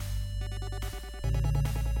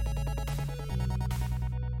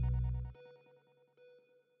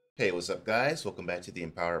Hey, what's up, guys? Welcome back to the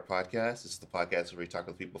Empower Podcast. This is the podcast where we talk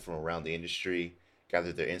with people from around the industry,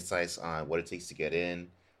 gather their insights on what it takes to get in,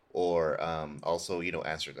 or also,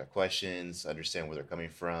 answer their questions, understand where they're coming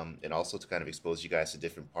from, and also to kind of expose you guys to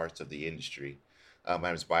different parts of the industry. My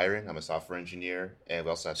name is Byron. I'm a software engineer, and we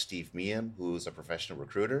also have Steve Miam, who's a professional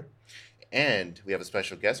recruiter. And we have a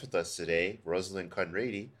special guest with us today, Rosalind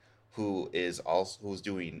Conrady, who's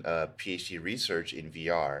doing PhD research in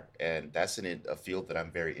VR, and that's in a field that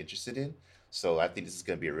I'm very interested in. So I think this is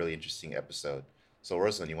going to be a really interesting episode. So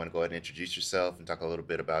Rosalind, you want to go ahead and introduce yourself and talk a little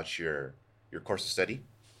bit about your course of study?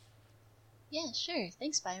 Yeah, sure.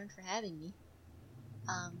 Thanks, Byron, for having me.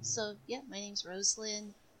 My name's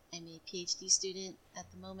Rosalind. I'm a PhD student at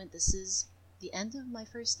the moment. This is the end of my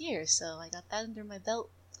first year, so I got that under my belt.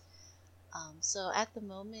 So at the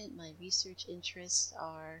moment, my research interests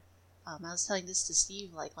are, I was telling this to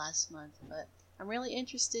Steve like last month, but I'm really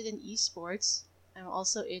interested in esports. I'm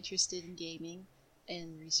also interested in gaming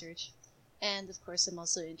and research. And of course, I'm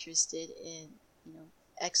also interested in, you know,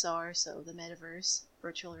 XR, so the metaverse,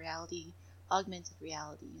 virtual reality, augmented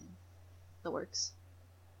reality, and the works.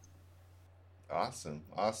 Awesome,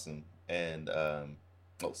 awesome. And oh,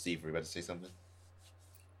 Steve, were you about to say something?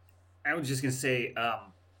 I was just going to say,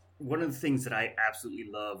 one of the things that I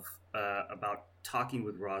absolutely love about talking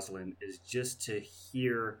with Rosalind is just to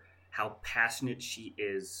hear how passionate she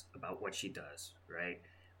is about what she does, right?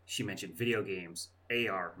 She mentioned video games,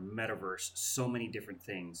 AR, metaverse, so many different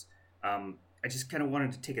things. I just kind of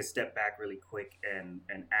wanted to take a step back really quick and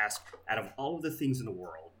ask, out of all of the things in the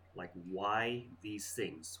world, like why these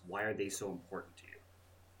things? Why are they so important to you?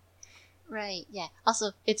 Right, yeah.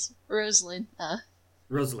 Also, it's Rosalind,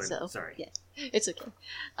 Rosalind, so, sorry. yeah, it's okay.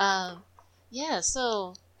 Um, yeah,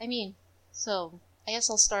 so, I mean, so, I guess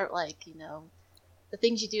I'll start, like, the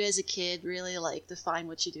things you do as a kid really, like, define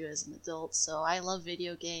what you do as an adult. So, I love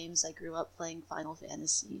video games. I grew up playing Final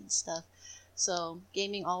Fantasy and stuff. So,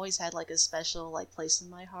 gaming always had, like, a special, like, place in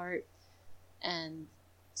my heart. And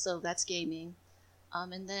so that's gaming.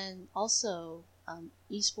 And then also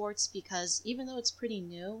esports because even though it's pretty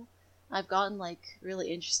new, I've gotten like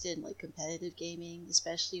really interested in like competitive gaming,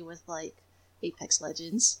 especially with like Apex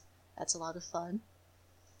Legends. That's a lot of fun.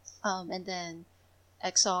 And then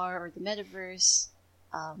XR or the metaverse.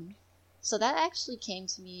 Um, so that actually came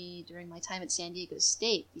to me during my time at San Diego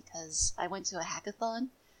State because I went to a hackathon.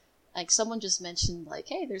 Like someone just mentioned like,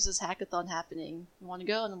 hey, there's this hackathon happening. You want to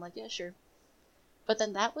go? And I'm like, yeah, sure. But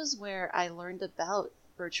then that was where I learned about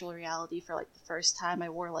virtual reality for like the first time. I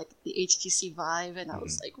wore like the HTC Vive and I Mm-hmm.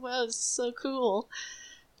 was like, wow, this is so cool.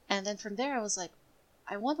 And then from there I was like,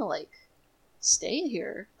 I want to like stay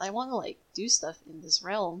here. I want to like do stuff in this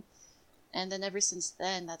realm. And then ever since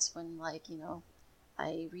then, that's when like,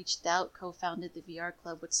 I reached out, co-founded the VR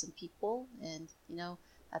club with some people and,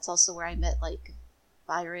 that's also where I met like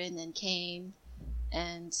Byron and Kane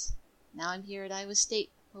and now I'm here at Iowa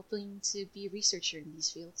State hoping to be a researcher in these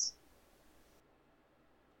fields.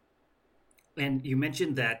 And you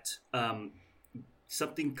mentioned that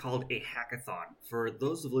something called a hackathon. For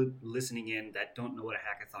those listening in that don't know what a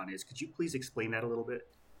hackathon is, could you please explain that a little bit?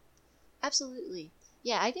 Absolutely.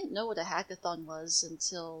 Yeah, I didn't know what a hackathon was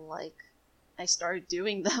until like I started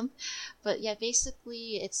doing them. But yeah,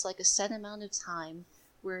 basically it's like a set amount of time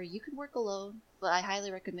where you can work alone, but I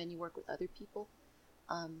highly recommend you work with other people.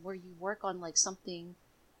 Where you work on like something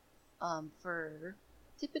for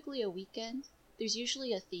typically a weekend. There's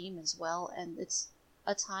usually a theme as well, and it's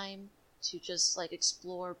a time to just like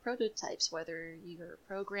explore prototypes, whether you're a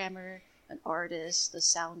programmer, an artist, a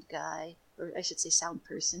sound guy, or I should say sound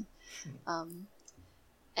person, um,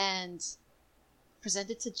 and present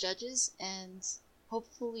it to judges and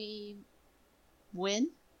hopefully win.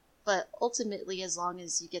 But ultimately, as long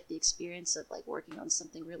as you get the experience of like working on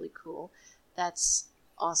something really cool, that's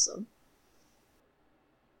awesome.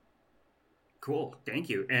 Cool, thank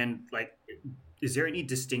you. And like, is there any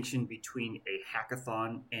distinction between a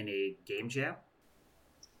hackathon and a game jam?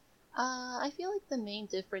 I feel like the main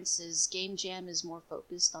difference is Game Jam is more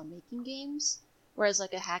focused on making games, whereas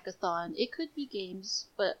like a hackathon, it could be games,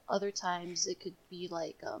 but other times it could be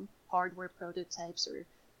like hardware prototypes or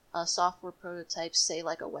software prototypes, say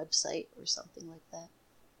like a website or something like that.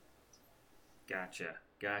 Gotcha,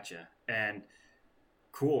 gotcha. And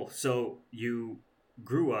cool. So you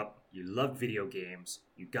grew up, you loved video games,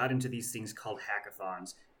 you got into these things called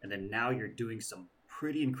hackathons, and then now you're doing some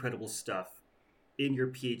pretty incredible stuff in your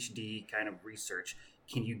PhD kind of research.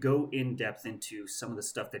 Can you go in depth into some of the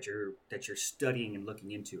stuff that you're studying and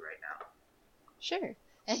looking into right Sure,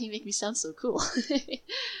 and you make me sound so cool.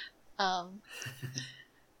 um,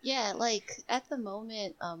 yeah, like at the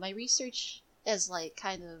moment, my research. has like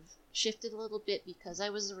kind of shifted a little bit because I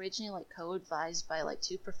was originally like co-advised by like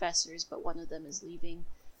two professors, but one of them is leaving.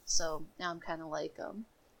 So now I'm kind of like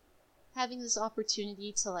having this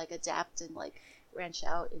opportunity to like adapt and like branch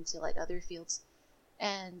out into like other fields.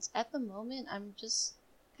 And at the moment, I'm just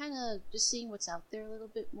kind of just seeing what's out there a little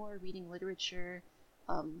bit more, reading literature,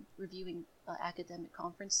 reviewing academic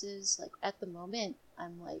conferences. Like at the moment,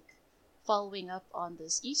 I'm like following up on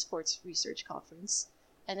this esports research conference,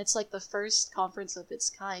 and it's like the first conference of its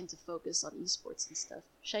kind to focus on esports and stuff.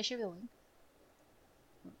 Should I share the link?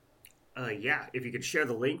 Yeah, if you could share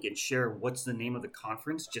the link and share what's the name of the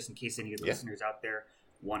conference, just in case any of the Yeah. listeners out there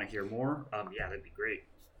want to hear more. Yeah, that'd be great.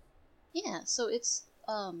 Yeah, so it's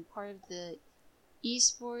part of the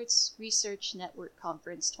Esports Research Network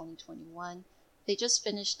Conference 2021. They just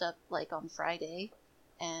finished up like on Friday,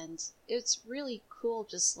 and it's really cool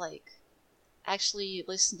just like actually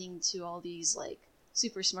listening to all these like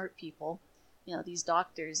super smart people, you know, these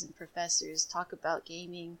doctors and professors talk about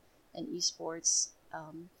gaming and esports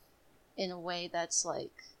in a way that's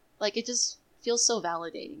like it just feels so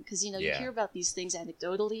validating because you know you Yeah. hear about these things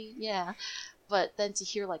anecdotally, yeah, but then to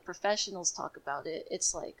hear like professionals talk about it,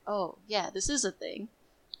 it's like, oh yeah, this is a thing.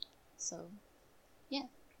 So yeah.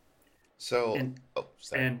 So, And oh,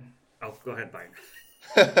 sorry. and oh, go ahead, Byron.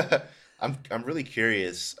 I'm really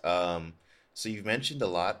curious. So you've mentioned a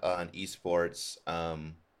lot on esports.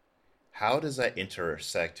 How does that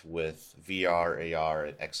intersect with VR, AR,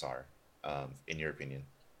 and XR, in your opinion?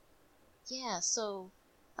 Yeah, so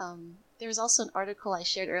there's also an article I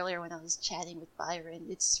shared earlier when I was chatting with Byron.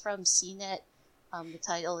 It's from CNET. The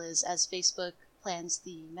title is As Facebook Plans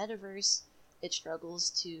the Metaverse, It Struggles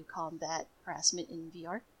to Combat Harassment in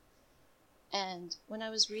VR. And when I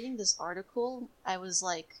was reading this article, I was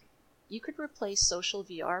like, you could replace social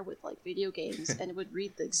VR with like video games and it would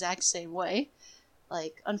read the exact same way.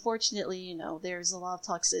 Like, unfortunately, you know, there's a lot of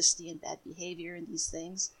toxicity and bad behavior in these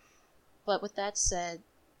things. But with that said,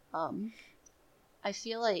 um, I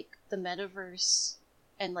feel like the metaverse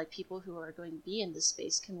and like people who are going to be in this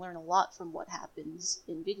space can learn a lot from what happens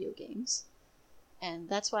in video games. And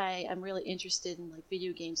that's why I'm really interested in like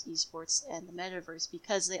video games, esports, and the metaverse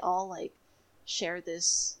because they all like share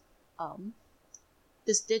um,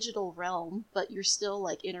 this digital realm, but you're still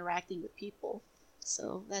like interacting with people.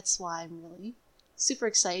 So that's why I'm really super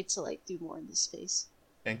excited to like do more in this space.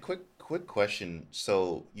 And quick question.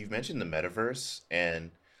 So you've mentioned the metaverse,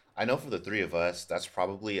 and I know for the three of us, that's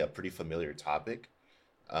probably a pretty familiar topic.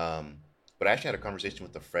 Um, but I actually had a conversation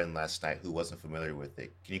with a friend last night who wasn't familiar with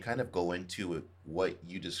it. Can you kind of go into what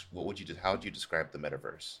would you just, how would you describe the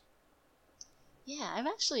metaverse? Yeah, I've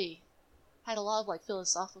actually had a lot of like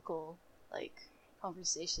philosophical like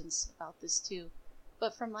conversations about this too.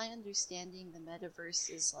 But from my understanding, the metaverse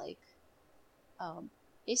is like um,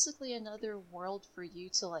 basically another world for you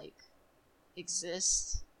to like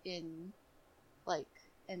exist in, like,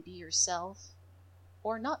 and be yourself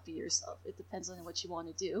or not be yourself. It depends on what you want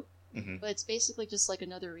to do. Hmm. But it's basically just like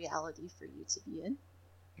another reality for you to be in.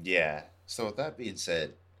 Yeah. So with that being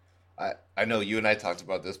said, I know you and I talked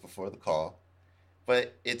about this before the call,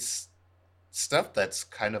 but it's stuff that's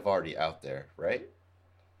kind of already out there, right?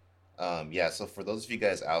 Yeah, so for those of you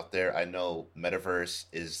guys out there, I know Metaverse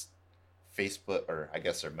is Facebook, or I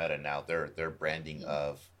guess they're Meta now. Their branding Yeah,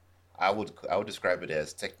 of, I would describe it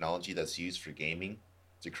as technology that's used for gaming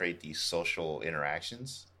to create these social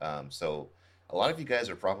interactions. So a lot of you guys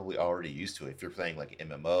are probably already used to it. If you're playing like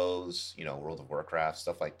MMOs, World of Warcraft,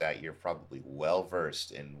 stuff like that, you're probably well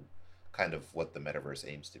versed in kind of what the Metaverse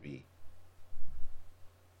aims to be.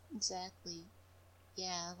 exactly.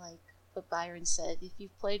 Yeah, like what Byron said, if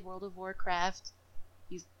you've played World of Warcraft,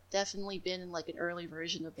 you've definitely been in like an early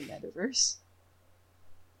version of the metaverse.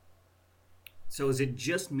 So is it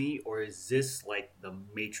just me, or is this like the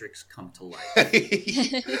Matrix come to life?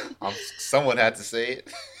 Someone had to say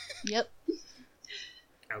Yep.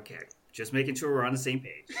 Okay, just making sure we're on the same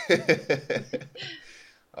page. it.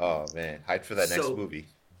 Oh man, hyped for that next So, movie.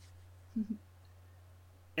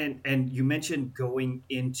 and you mentioned going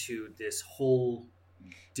into this whole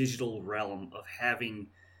digital realm of having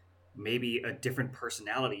maybe a different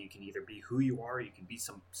personality. You can either be who you are, you can be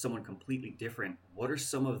someone completely different. What are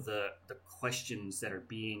some of the questions that are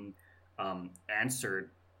being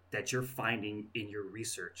answered that you're finding in your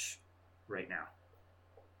research right now?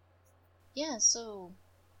 Yeah, so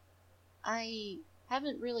I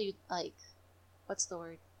haven't really like what's the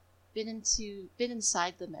word? Been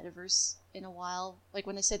inside the metaverse in a while. Like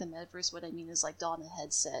when I say the metaverse, what I mean is like don a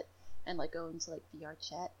headset and like go into like VR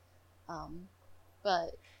chat. Um,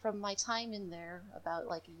 but from my time in there about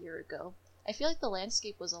like a year ago, I feel like the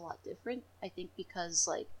landscape was a lot different. I think because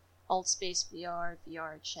like Altspace VR,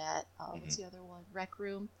 VR Chat, what's Hmm. the other one? Rec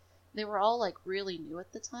Room. They were all like really new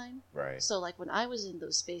at the time. Right. So like when I was in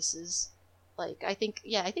those spaces, like I think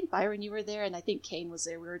Byron, you were there, and I think Kane was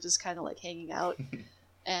there. We were just kind of like hanging out,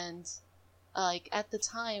 and like at the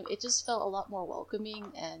time, it just felt a lot more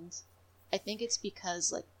welcoming. And I think it's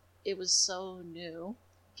because like it was so new.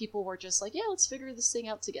 People were just like, yeah, let's figure this thing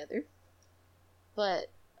out together. But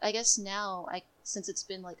I guess now, since it's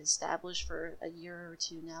been like established for a year or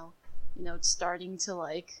two now, it's starting to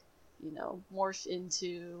like, morph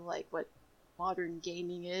into like what modern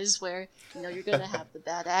gaming is, where you're gonna have the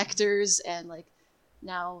bad actors, and like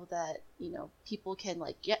now that people can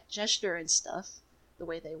like get gesture and stuff the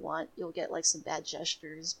way they want, you'll get like some bad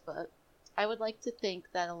gestures. But I would like to think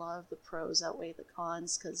that a lot of the pros outweigh the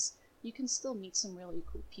cons, because you can still meet some really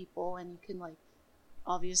cool people, and you can like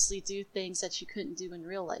obviously do things that you couldn't do in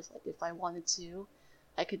real life. Like if I wanted to,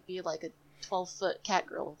 I could be like a 12-foot cat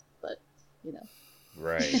girl, but you know.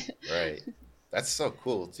 Right, right. That's so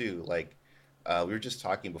cool too. Like, we were just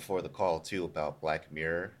talking before the call too about Black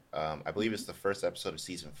Mirror. I believe it's Mhm. the first episode of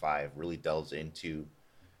season five. Really delves into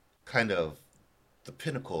kind of the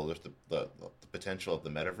pinnacle, the potential of the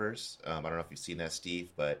metaverse. I don't know if you've seen that, Steve,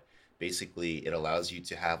 but basically it allows you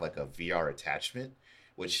to have like a VR attachment,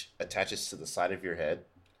 which attaches to the side of your head,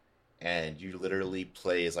 and you literally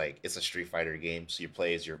play as like it's a Street Fighter game. So you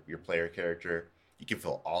play as your player character. You can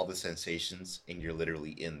feel all the sensations, and you're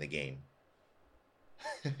literally in the game.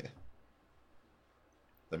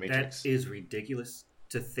 The That Matrix. is ridiculous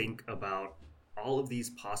to think about all of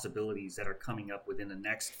these possibilities that are coming up within the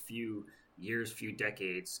next few years, few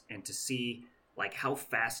decades, and to see like how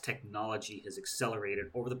fast technology has accelerated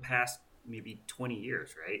over the past maybe 20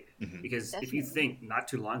 years, right? Hmm. Because if you Definitely. think not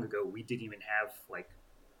too long ago, we didn't even have like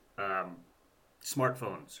um,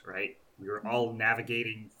 smartphones, right? We were Mhm. all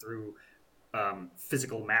navigating through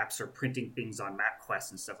physical maps or printing things on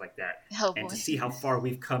MapQuest and stuff like that. Oh And to boy. see how far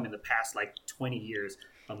we've come in the past like 20 years,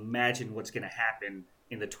 imagine what's going to happen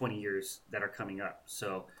in the 20 years that are coming up.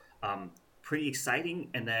 So, um, pretty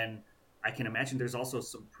exciting. And then I can imagine there's also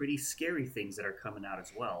some pretty scary things that are coming out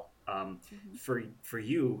as well. Hmm. For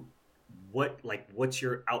you, what's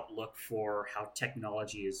your outlook for how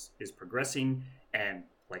technology is progressing, and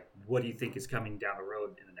like what do you think is coming down the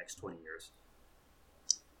road in the next 20 years?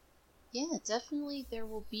 Yeah, definitely there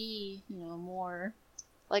will be, more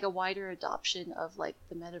like a wider adoption of like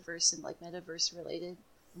the metaverse and like metaverse related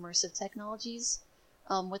immersive technologies.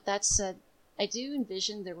 With that said, I do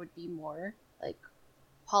envision there would be more like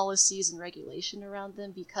policies and regulation around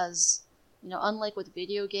them, because unlike with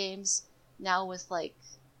video games, now with like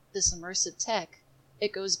this immersive tech,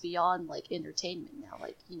 it goes beyond like entertainment now.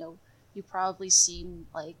 Like you probably seen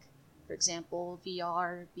like, for example,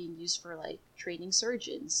 VR being used for like training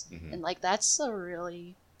surgeons, Hmm. and like that's a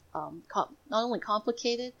really not only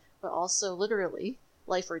complicated but also literally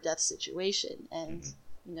life or death situation. And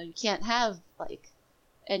Hmm. you can't have like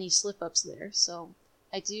any slip ups there. So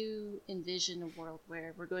I do envision a world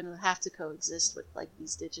where we're going to have to coexist with like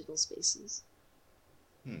these digital spaces.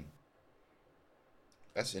 Hmm.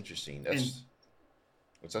 That's interesting. And That's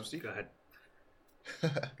what's up, Steve? go ahead,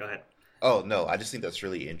 go ahead. Oh no, I just think that's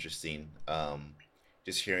really interesting.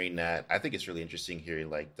 Just hearing that, I think it's really interesting hearing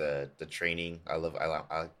like the training.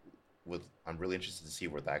 I'm really interested to see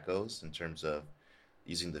where that goes in terms of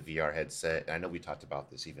using the VR headset. And I know we talked about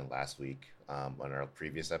this even last week on our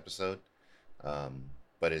previous episode. Um,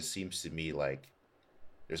 but it seems to me like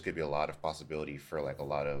there's going to be a lot of possibility for like a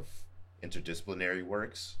lot of interdisciplinary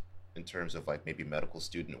works in terms of like maybe medical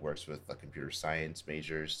student works with computer science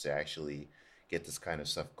majors to actually get this kind of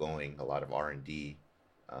stuff going. A lot of R&D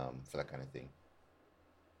for that kind of thing.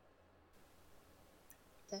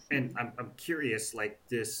 And Definitely. I'm curious, like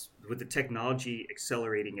this, with the technology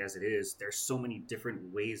accelerating as it is, there's so many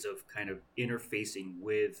different ways of kind of interfacing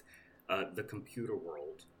with the computer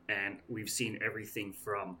world. And we've seen everything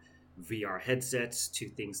from VR headsets to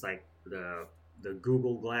things like the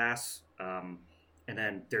Google Glass. And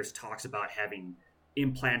then there's talks about having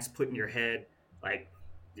implants put in your head. Like,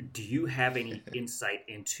 do you have any insight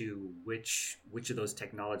into which of those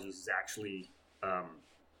technologies is actually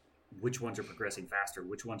which ones are progressing faster,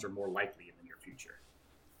 which ones are more likely in the near future?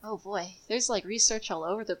 Oh boy, there's like research all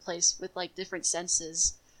over the place with like different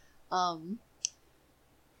senses. Um,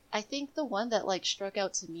 I think the one that like struck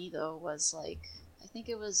out to me though was like, I think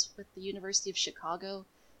it was with the University of Chicago.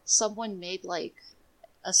 Someone made like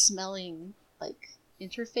a smelling like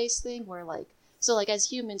interface thing where like, so like as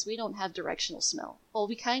humans we don't have directional smell. Well,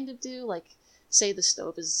 we kind of do. Like say the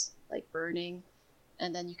stove is like burning,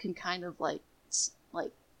 and then you can kind of like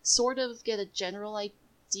like sort of get a general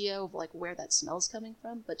idea of like where that smell's coming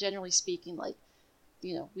from, but generally speaking, like,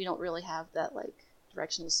 we don't really have that like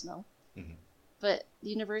directional smell. Mm-hmm. But the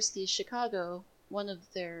University of Chicago, one of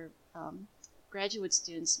their graduate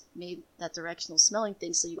students made that directional smelling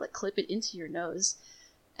thing, so you like clip it into your nose,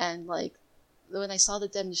 and like when I saw the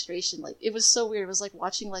demonstration, like it was so weird. It was like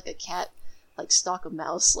watching like a cat like stalk a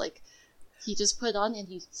mouse. Like he just put it on and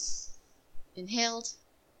he inhaled,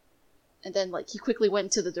 and then like he quickly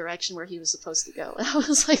went to the direction where he was supposed to go. And I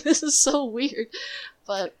was like, this is so weird.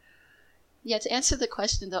 But yeah, to answer the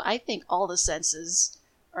question though, I think all the senses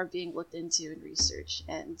are being looked into in research,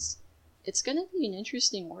 and it's going to be an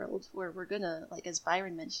interesting world where we're going to, like as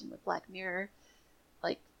Byron mentioned with Black Mirror,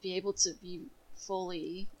 like be able to be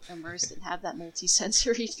fully immersed and have that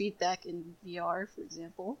multi-sensory feedback in VR, for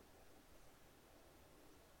example.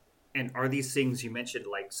 And are these things you mentioned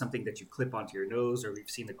like something that you clip onto your nose, or we've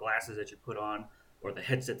seen the glasses that you put on, or the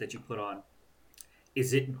headset that you put on?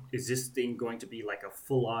 Is this thing going to be like a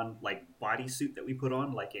full-on like bodysuit that we put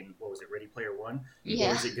on, like in, what was it, Ready Player One?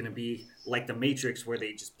 Yeah. Or is it going to be like the Matrix, where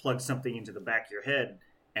they just plug something into the back of your head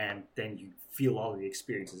and then you feel all of the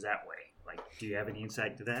experiences that way? Like, do you have any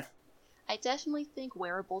insight to that? I definitely think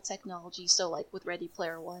wearable technology, so like with Ready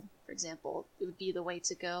Player One, for example, it would be the way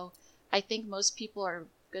to go. I think most people are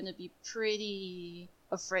going to be pretty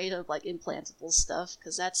afraid of like implantable stuff,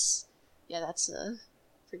 because that's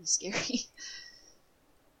pretty scary.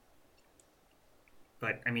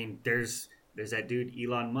 But I mean, there's that dude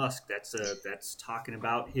Elon Musk that's talking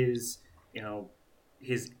about his,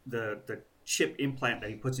 the chip implant that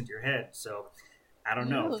he puts into your head. So I don't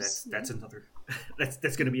know. That's another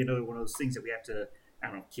that's going to be another one of those things that we have to, I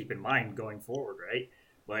don't know, keep in mind going forward, right?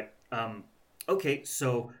 But okay,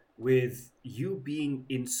 so with you being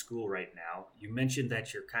in school right now, you mentioned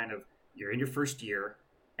that you're in your first year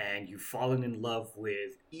and you've fallen in love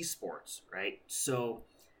with esports, right? So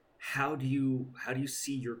how do you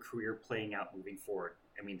see your career playing out moving forward?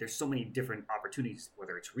 I mean, there's so many different opportunities,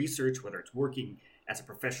 whether it's research, whether it's working as a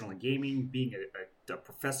professional in gaming, being a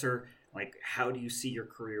professor. Like, how do you see your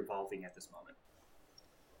career evolving at this moment?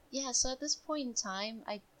 Yeah, so at this point in time,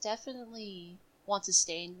 I definitely want to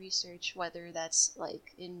stay in research, whether that's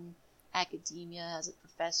like in academia as a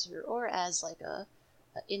professor or as like a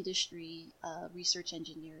industry research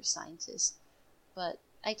engineer or scientist. But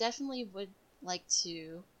I definitely would like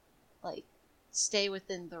to like stay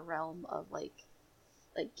within the realm of like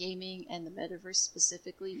gaming and the metaverse,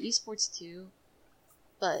 specifically esports too,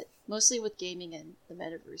 but mostly with gaming and the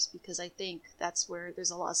metaverse, because I think that's where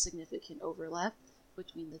there's a lot of significant overlap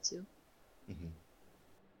between the two. Mm-hmm.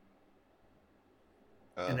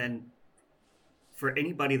 And then for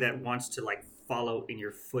anybody that wants to like follow in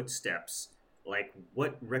your footsteps, like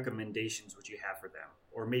what recommendations would you have for them?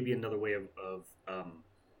 Or maybe another way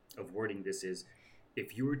of wording this is,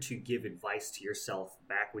 if you were to give advice to yourself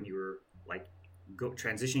back when you were like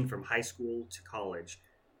transitioning from high school to college,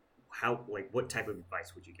 what type of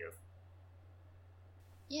advice would you give?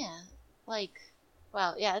 Yeah, like,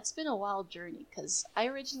 wow, yeah, it's been a wild journey, because I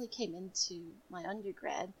originally came into my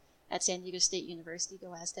undergrad at San Diego State University,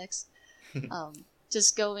 go Aztecs,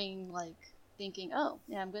 just going like thinking, oh,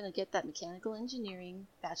 yeah, I'm going to get that mechanical engineering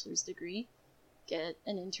bachelor's degree, get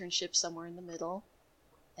an internship somewhere in the middle,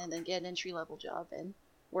 and then get an entry-level job and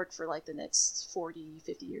work for like the next 40,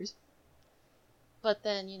 50 years. But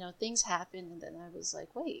then, things happened, and then I was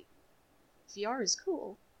like, wait, VR is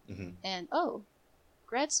cool. Mm-hmm. And, oh,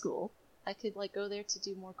 grad school, I could like go there to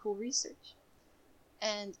do more cool research.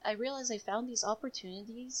 And I realized I found these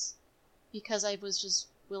opportunities because I was just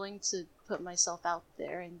willing to put myself out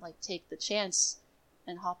there and like take the chance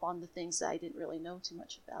and hop on the things that I didn't really know too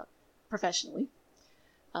much about professionally.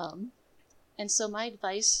 And so my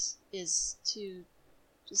advice is to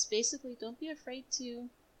just basically don't be afraid to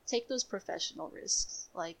take those professional risks.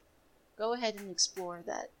 Like, go ahead and explore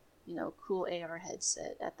that, cool AR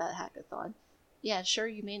headset at that hackathon. Yeah, sure,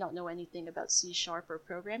 you may not know anything about C# or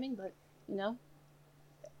programming, but,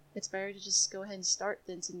 it's better to just go ahead and start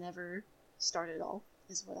than to never start at all,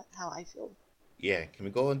 is how I feel. Yeah, can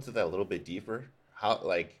we go into that a little bit deeper?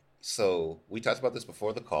 So we talked about this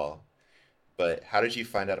before the call, but how did you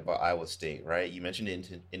find out about Iowa State, right? You mentioned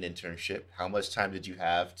an internship. How much time did you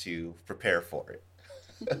have to prepare for it?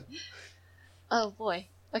 Oh boy.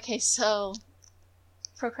 Okay, so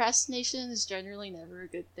procrastination is generally never a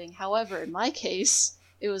good thing. However, in my case,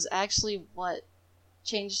 it was actually what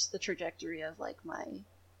changed the trajectory of like my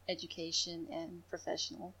education and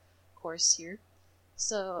professional course here.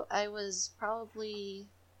 So I was probably,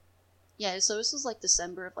 yeah, so this was like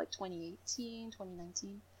December of like 2018,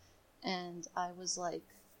 2019. And I was like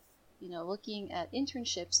looking at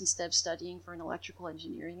internships instead of studying for an electrical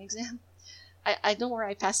engineering exam. I don't know where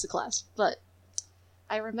I passed the class, but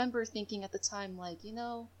I remember thinking at the time, like,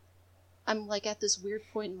 I'm like at this weird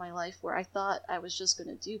point in my life where I thought I was just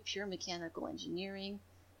going to do pure mechanical engineering.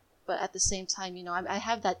 But at the same time, I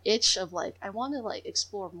have that itch of like, I want to like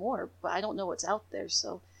explore more, but I don't know what's out there.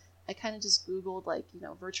 So I kind of just Googled like,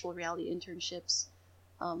 virtual reality internships.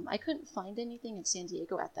 I couldn't find anything in San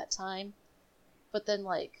Diego at that time. But then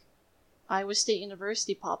like Iowa State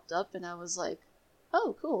University popped up and I was like,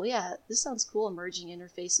 oh, cool. Yeah, this sounds cool. Emerging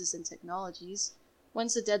interfaces and technologies.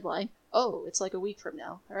 When's the deadline? Oh, it's like a week from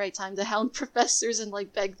now. All right, time to hound professors and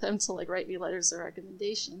like beg them to like write me letters of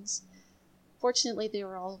recommendations. Fortunately, they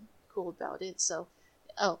were all cool about it. So,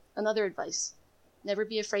 another advice. Never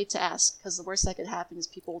be afraid to ask, because the worst that could happen is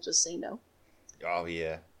people will just say no. Oh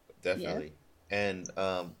yeah, definitely. And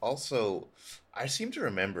also, I seem to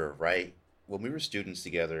remember, right, when we were students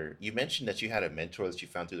together, you mentioned that you had a mentor that you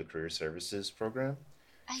found through the career services program.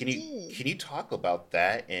 I Can you did. can you talk about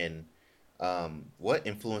that and what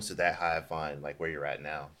influence did that have on like where you're at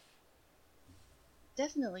now?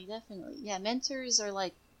 Definitely, definitely. Yeah, mentors are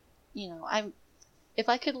like, I'm if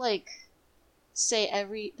I could like say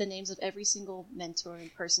the names of every single mentor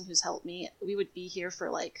and person who's helped me, we would be here for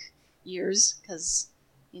like years because,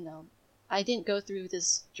 you know, I didn't go through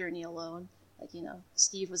this journey alone. Like,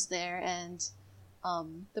 Steve was there, and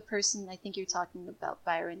the person I think you're talking about,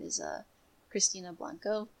 Byron, is Christina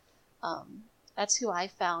Blanco. That's who I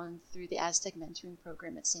found through the Aztec mentoring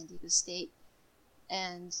program at San Diego State.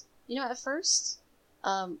 And, at first,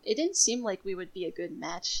 it didn't seem like we would be a good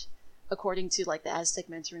match according to like the Aztec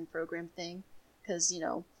mentoring program thing. Because,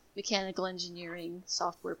 mechanical engineering,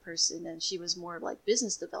 software person, and she was more like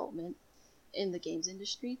business development in the games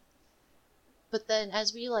industry. But then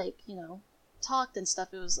as we like, talked and stuff,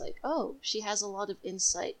 it was like, oh, she has a lot of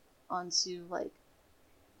insight onto like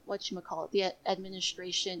whatchamacallit, the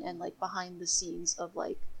administration and like behind the scenes of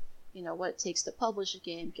like, what it takes to publish a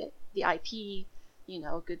game, get the IP,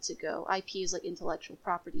 good to go. IP is like intellectual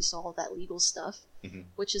property, so all that legal stuff, Hmm.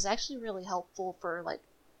 which is actually really helpful for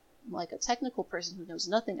like a technical person who knows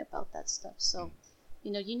nothing about that stuff. So,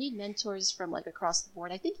 you need mentors from like across the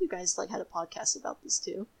board. I think you guys like had a podcast about this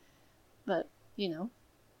too. But,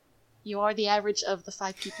 you are the average of the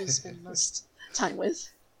 5 people you spend most time with.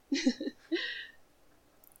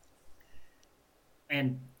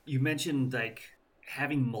 And you mentioned like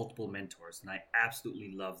having multiple mentors, and I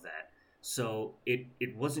absolutely love that. So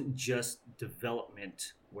it wasn't just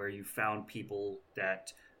development where you found people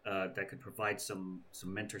that could provide some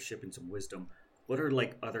mentorship and some wisdom. What are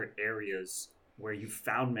like other areas where you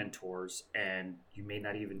found mentors and you may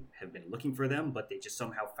not even have been looking for them, but they just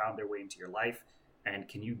somehow found their way into your life? And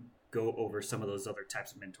can you go over some of those other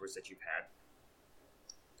types of mentors that you've had?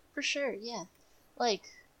 For sure, yeah. Like,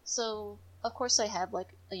 so, of course I have, like,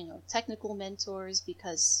 technical mentors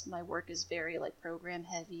because my work is very, like, program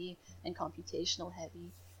heavy and computational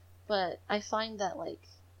heavy. But I find that, like,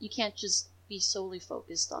 you can't just be solely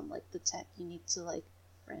focused on, like, the tech. You need to, like,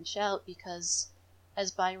 branch out because,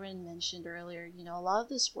 as Byron mentioned earlier, a lot of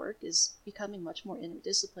this work is becoming much more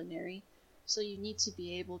interdisciplinary. So you need to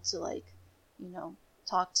be able to, like, you know,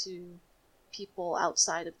 talk to people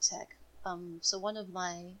outside of tech. So one of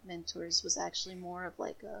my mentors was actually more of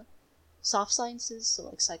like a soft sciences, so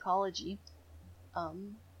like psychology.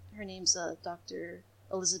 Her name's Dr.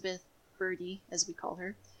 Elizabeth Birdie, as we call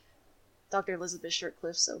her, Dr. Elizabeth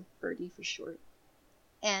Shirtcliffe, so Birdie for short.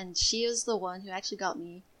 And she is the one who actually got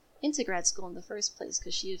me into grad school in the first place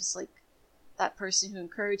because she was like that person who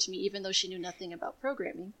encouraged me, even though she knew nothing about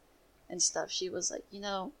programming and stuff. She was like,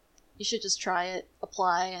 you should just try it,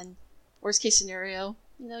 apply, and worst case scenario,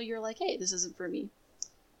 you're like, hey, this isn't for me.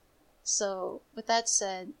 So, with that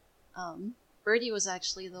said, Birdie was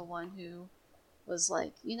actually the one who was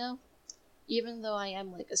like, even though I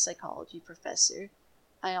am like a psychology professor,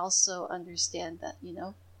 I also understand that,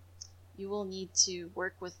 you will need to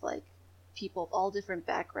work with like people of all different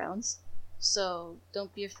backgrounds. So,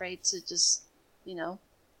 don't be afraid to just,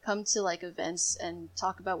 come to like events and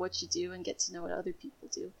talk about what you do and get to know what other people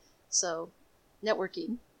do. So,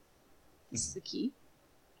 networking is the key.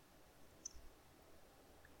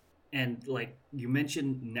 And like you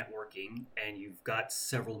mentioned networking and you've got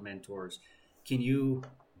several mentors. Can you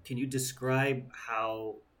describe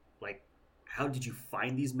like how did you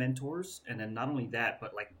find these mentors? And then not only that,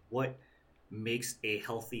 but like what makes a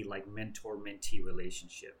healthy like mentor mentee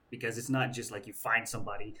relationship? Because it's not just like you find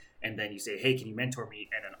somebody and then you say, "Hey, can you mentor me?"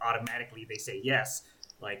 and then automatically they say yes.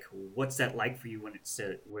 Like what's that like for you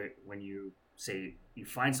when you say you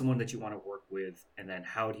find someone that you want to work with, and then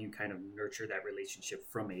how do you kind of nurture that relationship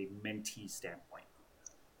from a mentee standpoint?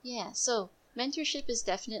 Yeah, so mentorship is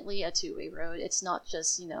definitely a two-way road. It's not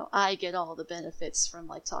just, I get all the benefits from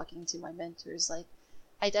like talking to my mentors. Like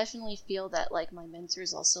I definitely feel that like my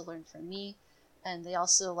mentors also learn from me, and they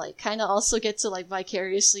also like kind of also get to like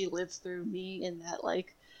vicariously live through me in that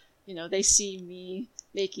like, they see me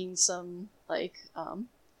making some like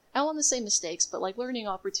I don't want to say mistakes, but like learning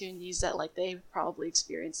opportunities that like they probably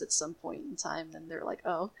experienced at some point in time, and they're like,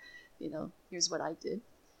 oh, here's what I did.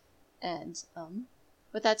 And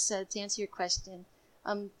with that said, to answer your question,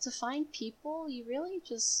 to find people, you really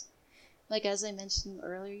just, like as I mentioned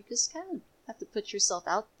earlier, you just kind of have to put yourself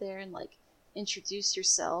out there and like introduce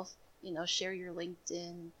yourself, share your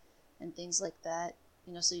LinkedIn and things like that,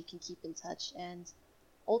 so you can keep in touch and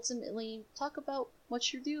ultimately talk about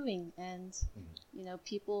what you're doing. And,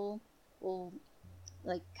 people will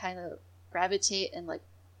like kind of gravitate and like,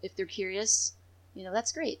 if they're curious,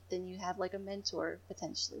 that's great. Then you have like a mentor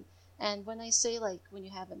potentially. And when I say like when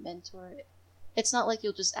you have a mentor, it's not like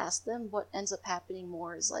you'll just ask them. What ends up happening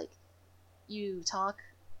more is like you talk,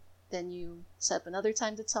 then you set up another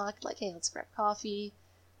time to talk, like, hey, let's grab coffee,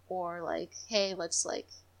 or like, hey, let's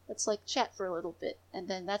chat for a little bit. And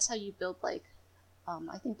then that's how you build like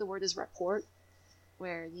I think the word is rapport,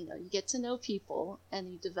 where you get to know people and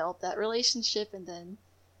you develop that relationship, and then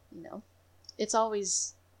it's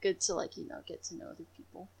always good to like get to know other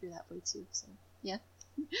people through that way too. So yeah.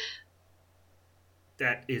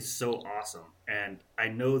 That is so awesome. And I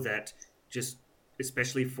know that just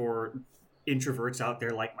especially for introverts out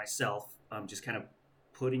there like myself, just kind of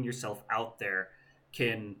putting yourself out there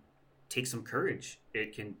can take some courage.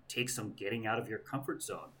 It can take some getting out of your comfort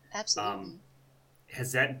zone. Absolutely.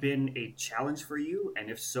 Has that been a challenge for you? And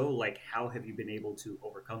if so, like how have you been able to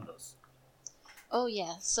overcome those? Oh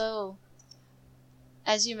yeah. So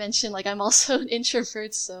as you mentioned, like I'm also an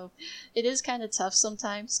introvert, so it is kind of tough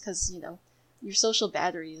sometimes because your social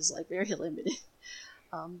battery is like very limited.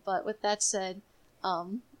 But with that said,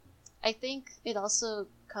 I think it also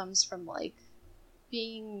comes from like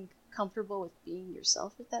being comfortable with being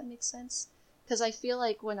yourself, if that makes sense. Because I feel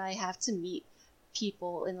like when I have to meet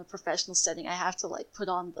people in a professional setting, I have to like put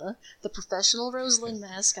on the professional Rosalind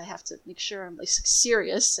mask. I have to make sure I'm like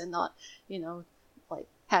serious and not, like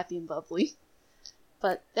happy and bubbly.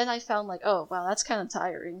 But then I found like, oh wow, that's kind of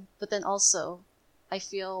tiring. But then also I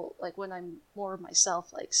feel like when I'm more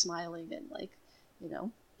myself, like smiling and like,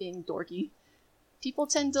 being dorky, people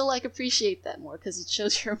tend to like appreciate that more because it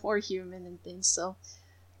shows you're more human and things. So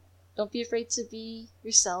don't be afraid to be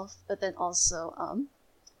yourself. But then also,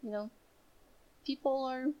 people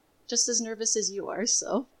are just as nervous as you are.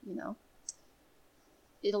 So,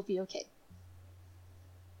 it'll be okay.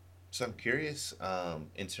 So I'm curious,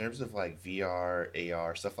 in terms of like VR,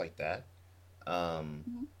 AR, stuff like that, um,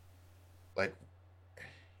 Mhm. like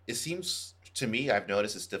it seems to me, I've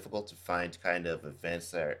noticed it's difficult to find kind of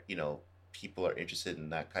events that people are interested in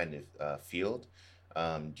that kind of field.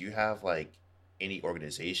 Do you have like any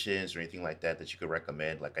organizations or anything like that that you could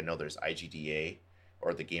recommend? Like I know there's IGDA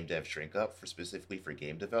or the Game Dev Shrink Up for specifically for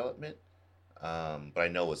game development, but I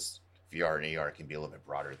know it's VR and AR can be a little bit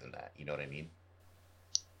broader than that. You know what I mean?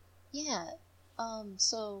 Yeah.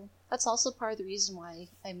 So that's also part of the reason why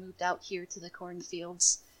I moved out here to the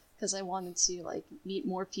cornfields, because I wanted to like meet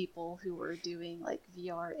more people who were doing like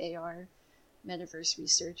VR, AR, metaverse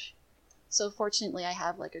research. So fortunately, I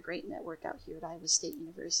have like a great network out here at Iowa State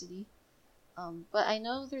University. But I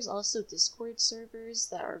know there's also Discord servers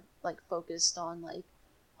that are like focused on like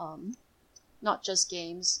um, not just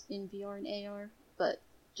games in VR and AR, but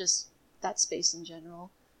just that space in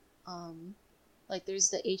general. Um, like there's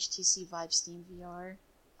the HTC Vive Steam VR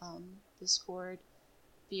Discord,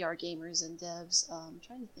 VR gamers and devs. I'm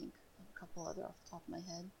trying to think of a couple other off the top of my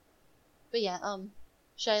head. But yeah,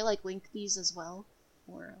 should I like link these as well?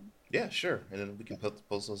 Or Yeah, sure. And then we can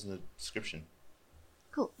post those in the description.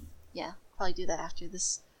 cool. Yeah, probably do that after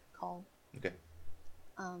this call. Okay.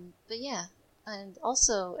 But yeah, and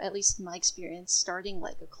also, at least in my experience, starting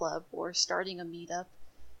like a club or starting a meetup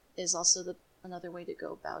is also another way to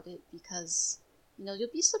go about it, because you'll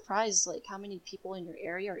be surprised like how many people in your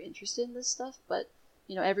area are interested in this stuff, but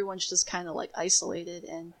everyone's just kind of like isolated,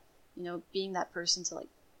 and being that person to like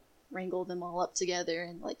wrangle them all up together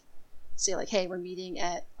and like say like, hey, we're meeting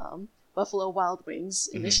at Buffalo Wild Wings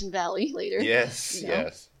in Hmm. Mission Valley later. Yes,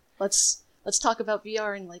 yes. Let's talk about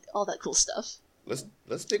VR and like all that cool stuff.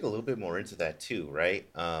 Let's dig a little bit more into that too,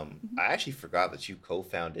 right? Mhm. I actually forgot that you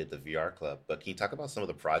co-founded the VR Club, but can you talk about some of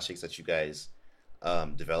the projects that you guys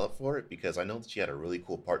developed for it? Because I know that you had a really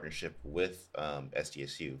cool partnership with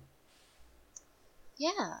SDSU.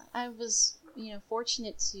 Yeah, I was,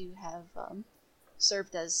 fortunate to have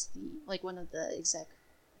served as one of the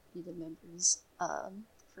executive members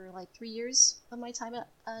for like 3 years of my time at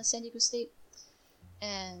San Diego State.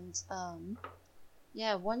 And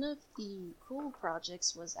yeah, one of the cool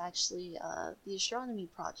projects was actually the astronomy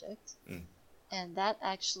project. Mm. And that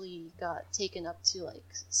actually got taken up to like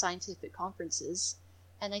scientific conferences.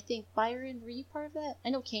 And I think Byron, were you part of that? I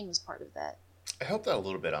know Kane was part of that. I helped out a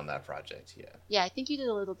little bit on that project. Yeah. Yeah, I think you did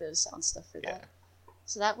a little bit of sound stuff for Yeah. that.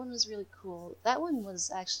 So that one was really cool. That one was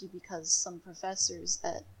actually because some professors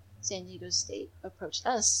at San Diego State approached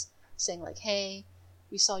us saying like, hey,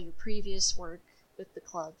 we saw your previous work with the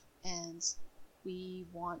club and we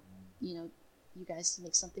want, you guys to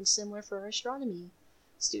make something similar for our astronomy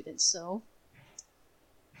students. So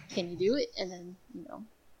can you do it? And then,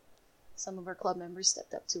 some of our club members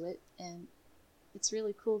stepped up to it. And it's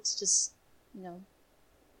really cool to just,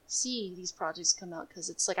 see these projects come out because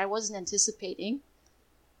it's like I wasn't anticipating.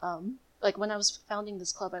 Like when I was founding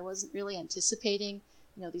this club, I wasn't really anticipating,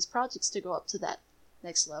 these projects to go up to that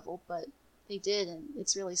next level, but they did, and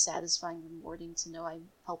it's really satisfying and rewarding to know I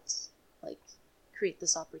helped like create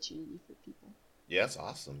this opportunity for people. Yeah, that's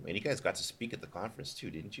awesome. And you guys got to speak at the conference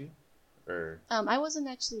too, didn't you? Or I wasn't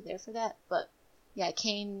actually there for that, but yeah,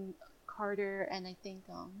 Kane, Carter, and I think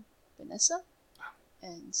Vanessa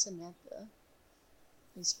and Samantha,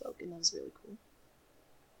 they spoke, and that was really cool.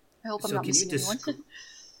 I hope I'm not missing anyone.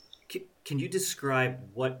 Can you describe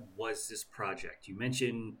what was this project? You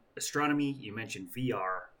mentioned astronomy, you mentioned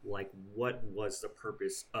VR. Like, what was the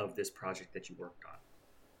purpose of this project that you worked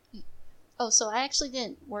on? Oh, so I actually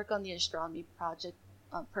didn't work on the astronomy project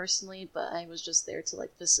personally, but I was just there to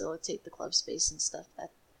like facilitate the club space and stuff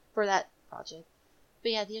for that project.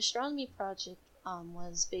 But yeah, the astronomy project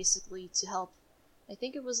was basically to help. I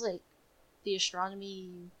think it was like the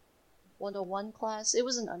astronomy 101 class. It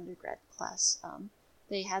was an undergrad class.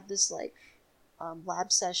 They had this like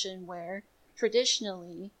lab session where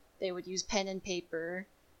traditionally they would use pen and paper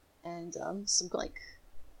and some like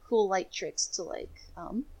cool light tricks to like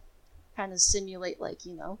kind of simulate like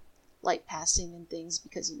light passing and things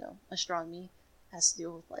because astronomy has to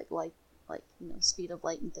deal with like light, like speed of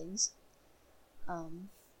light and things.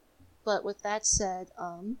 But with that said,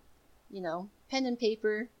 pen and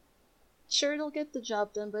paper, sure it'll get the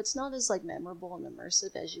job done, but it's not as like memorable and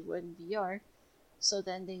immersive as you would in VR. So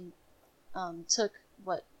then they took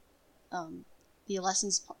what the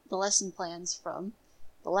lesson plans from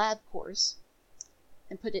the lab course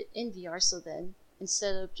and put it in VR. So then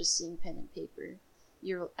instead of just seeing pen and paper,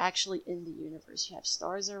 you're actually in the universe. You have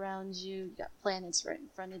stars around you, you got planets right in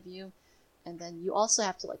front of you, and then you also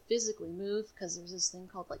have to like physically move because there's this thing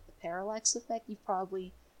called like the parallax effect. You've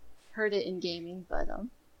probably heard it in gaming, but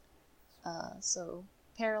so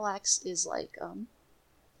parallax is like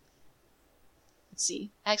let's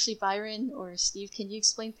see. Actually, Byron or Steve, can you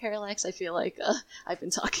explain parallax? I feel like I've been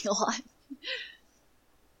talking a lot.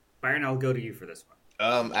 Byron, I'll go to you for this one.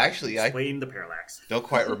 Actually, Explain the parallax. Don't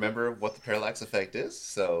quite remember what the parallax effect is,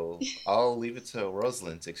 so I'll leave it to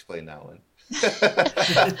Rosalind to explain that one.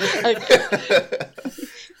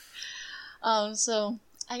 So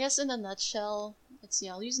I guess in a nutshell, let's see.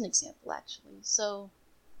 I'll use an example actually. So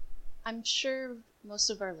I'm sure most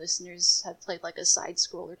of our listeners have played like a side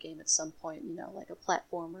scroller game at some point, like a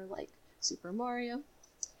platformer like Super Mario.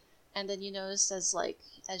 And then you notice as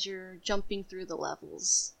you're jumping through the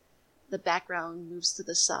levels, the background moves to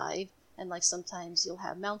the side, and like sometimes you'll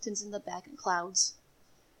have mountains in the back and clouds.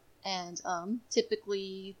 And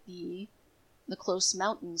typically the close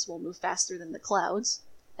mountains will move faster than the clouds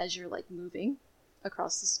as you're like moving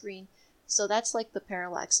across the screen. So that's like the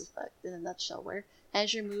parallax effect in a nutshell, where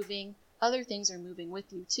as you're moving, other things are moving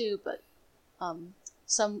with you too, but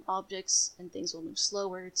some objects and things will move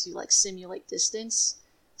slower to like simulate distance.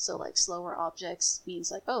 So like slower objects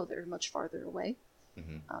means like, oh, they're much farther away.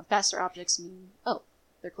 Mm-hmm. Faster objects mean, oh,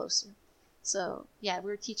 they're closer. So yeah,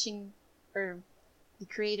 we're teaching, or the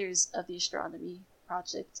creators of the astronomy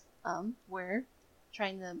project, we're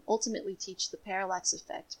trying to ultimately teach the parallax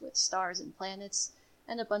effect with stars and planets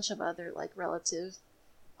and a bunch of other like relativity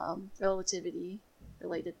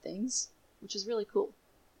related things, which is really cool.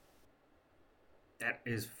 That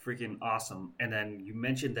is freaking awesome. And then you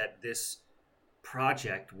mentioned that this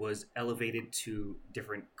project was elevated to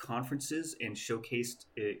different conferences and showcased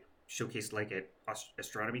like at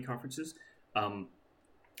astronomy conferences.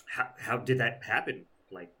 How did that happen?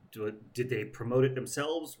 Like, did they promote it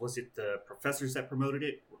themselves? Was it the professors that promoted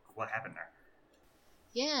it? What happened there?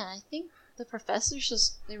 Yeah, I think the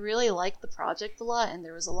professors they really liked the project a lot, and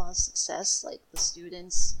there was a lot of success. Like the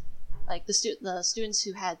students, the students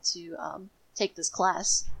who had to take this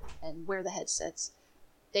class and wear the headsets,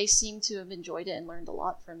 they seem to have enjoyed it and learned a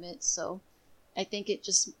lot from it. So I think it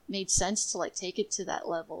just made sense to like take it to that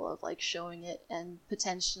level of like showing it and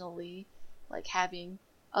potentially like having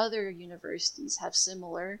other universities have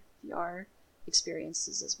similar VR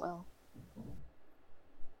experiences as well.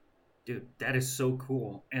 Dude, that is so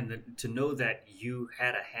cool. And to know that you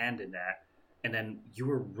had a hand in that, and then you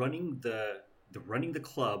were running the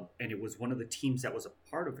club, and it was one of the teams that was a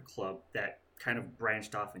part of the club that kind of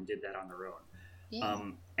branched off and did that on their own.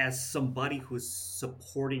 Yeah. As somebody who's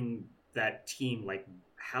supporting that team, like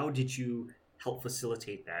how did you help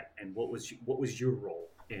facilitate that, and what was your role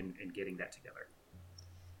in getting that together?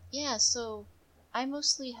 Yeah, so I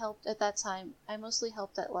mostly helped at that time. I mostly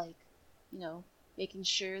helped at like, you know, making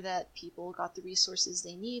sure that people got the resources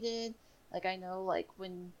they needed. Like I know like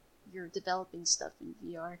when you're developing stuff in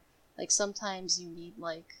VR, like sometimes you need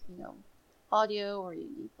like, you know, audio or you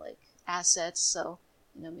need like assets, so,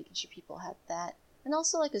 you know, making sure people had that. And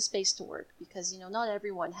also like a space to work because, you know, not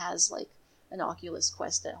everyone has like an Oculus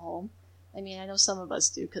Quest at home. I mean, I know some of us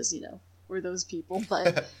do because, you know, we're those people,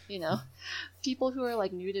 but, you know, people who are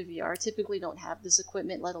like new to VR typically don't have this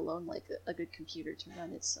equipment, let alone like a good computer to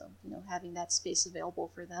run it. So, you know, having that space available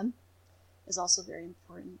for them is also very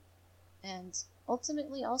important. And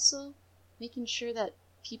ultimately also making sure that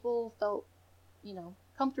people felt, you know,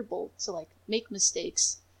 comfortable to like make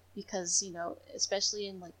mistakes because, you know, especially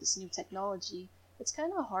in like this new technology, it's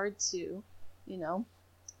kind of hard to, you know,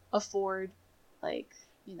 afford like,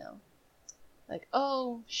 you know, like,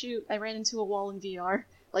 oh shoot, I ran into a wall in VR.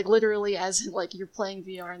 Like literally as in like you're playing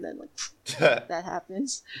VR and then like that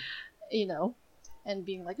happens, you know, and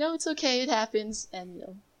being like, no, it's okay, it happens, and you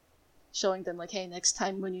know, showing them like, hey, next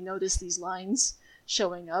time when you notice these lines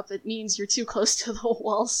showing up, it means you're too close to the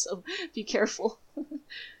wall, so be careful.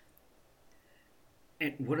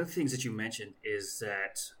 And one of the things that you mentioned is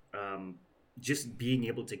that just being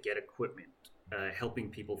able to get equipment, helping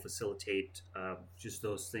people facilitate just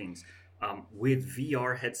those things. With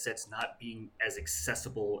VR headsets not being as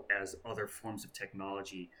accessible as other forms of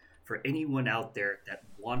technology, for anyone out there that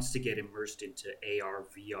wants to get immersed into AR,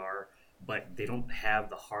 VR, but they don't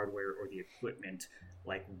have the hardware or the equipment,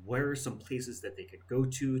 like where are some places that they could go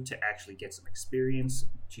to actually get some experience?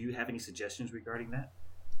 Do you have any suggestions regarding that?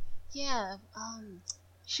 Yeah,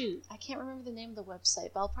 shoot, I can't remember the name of the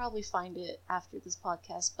website, but I'll probably find it after this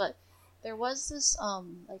podcast. But there was this,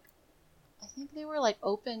 like, I think they were like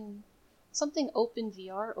open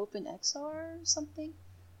VR, open XR or something.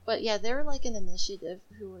 But yeah, they were like an initiative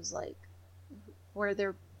who was like, where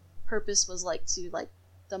their purpose was like to like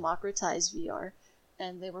democratize VR,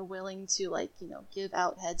 and they were willing to like, you know, give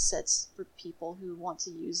out headsets for people who want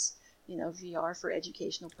to use, you know, VR for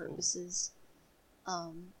educational purposes.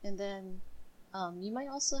 And then you might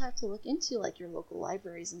also have to look into like your local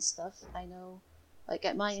libraries and stuff. I know, like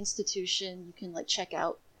at my institution, you can like check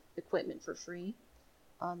out equipment for free.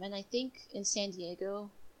 And I think in San Diego,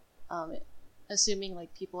 um, assuming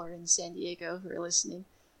like people are in San Diego who are listening,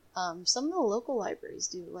 some of the local libraries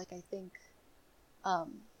do. Like I think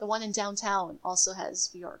the one in downtown also has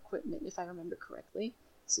VR equipment, if I remember correctly.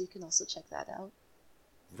 So you can also check that out.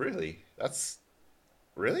 Really? That's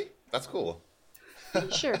cool.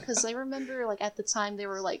 Pretty sure, because I remember like at the time they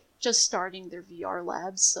were like just starting their VR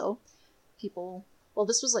labs, so people. Well,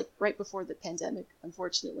 this was like right before the pandemic,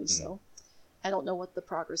 unfortunately. Mhm, So I don't know what the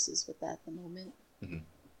progress is with that at the moment. mhm.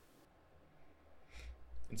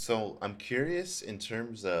 And so I'm curious in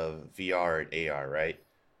terms of VR and AR, right?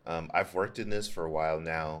 I've worked in this for a while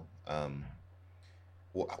now.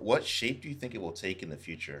 What shape do you think it will take in the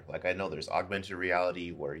future? Like, I know there's augmented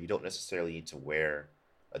reality where you don't necessarily need to wear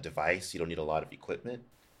a device, you don't need a lot of equipment,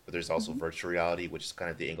 but there's also Hmm. virtual reality, which is kind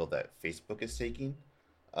of the angle that Facebook is taking.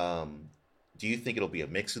 Um, do you think it'll be a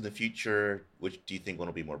mix in the future? Which do you think one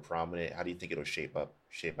will be more prominent? How do you think it'll shape out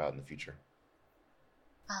in the future?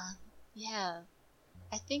 Uh, yeah,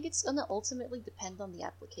 I think it's gonna ultimately depend on the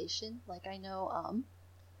application. Like I know,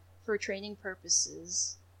 for training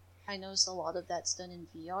purposes, I noticed a lot of that's done in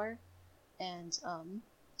VR, and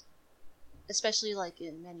especially like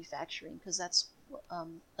in manufacturing, because that's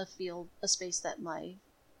a field, a space that my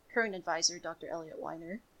current advisor, Dr. Elliot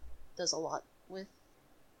Weiner, does a lot with.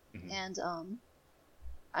 Hmm. And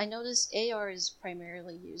I noticed AR is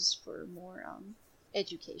primarily used for more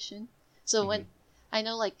education. So Hmm. when I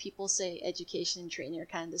know like people say education and training are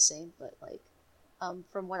kind of the same, but like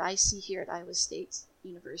from what I see here at Iowa State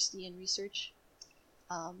University and research,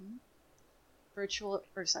 um, virtual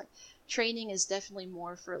or sorry, training is definitely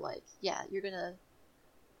more for like, yeah, you're gonna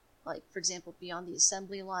like, for example, be on the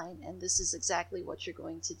assembly line, and this is exactly what you're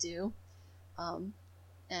going to do. Um,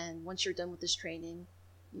 And once you're done with this training,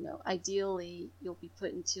 ideally you'll be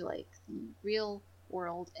put into like the real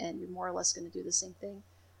world and you're more or less going to do the same thing.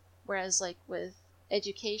 Whereas like with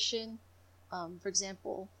education, for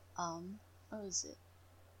example, what was it?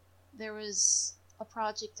 There was a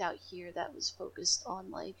project out here that was focused on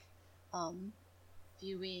like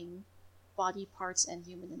viewing body parts and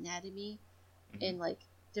human anatomy in like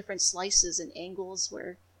different slices and angles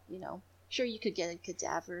where, sure you could get a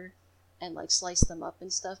cadaver and like slice them up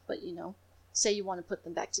and stuff, but say you want to put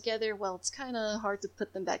them back together, well, it's kind of hard to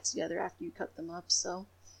put them back together after you cut them up. So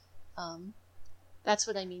that's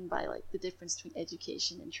what I mean by like the difference between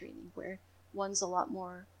education and training, where one's a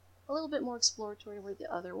little bit more exploratory, where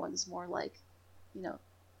the other one's more like,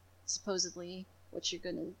 supposedly what you're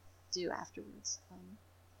gonna do afterwards.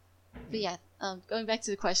 But yeah, going back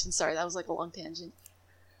to the question, sorry, that was like a long tangent.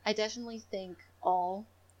 I definitely think all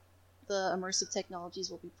the immersive technologies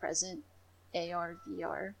will be present: AR,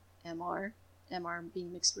 VR, MR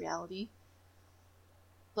being mixed reality.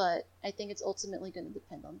 But I think it's ultimately going to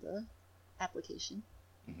depend on the application.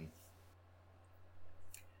 Mm-hmm.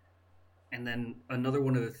 And then another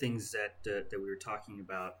one of the things that we were talking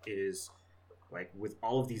about is like with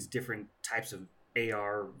all of these different types of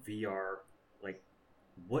AR, VR, like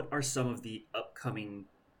what are some of the upcoming,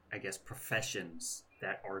 I guess, professions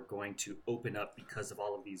that are going to open up because of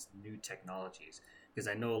all of these new technologies? Because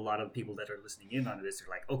I know a lot of people that are listening in on this are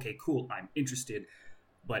like, okay, cool, I'm interested,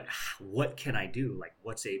 but what can I do? Like,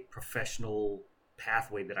 what's a professional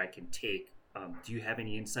pathway that I can take? Do you have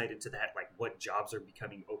any insight into that? Like, what jobs are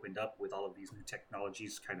becoming opened up with all of these new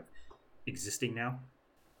technologies kind of existing now?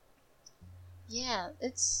 Yeah,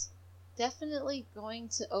 it's definitely going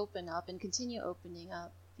to open up and continue opening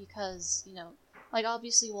up because, like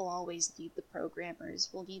obviously we'll always need the programmers,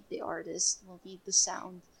 we'll need the artists, we'll need the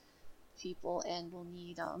sound people, and we'll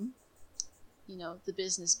need, the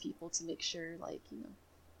business people to make sure, like,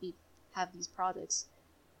 we have these products.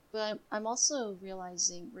 But I'm also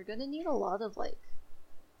realizing we're going to need a lot of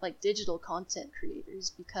like digital content creators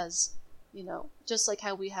because, just like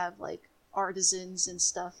how we have like artisans and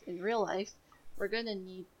stuff in real life, we're going to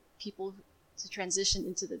need people to transition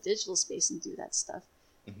into the digital space and do that stuff.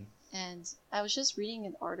 Mm-hmm. And I was just reading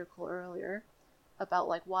an article earlier about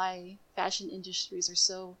like why fashion industries are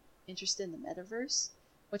so interested in the metaverse,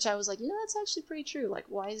 which I was like, that's actually pretty true. Like,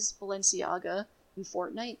 why is Balenciaga in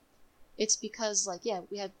Fortnite? It's because, like, yeah,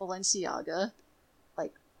 we had Balenciaga,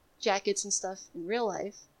 like, jackets and stuff in real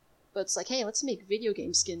life, but it's like, hey, let's make video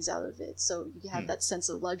game skins out of it, so you have that sense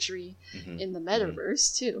of luxury in the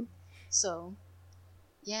metaverse, too. So,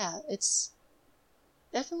 yeah, it's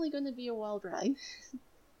definitely going to be a wild ride.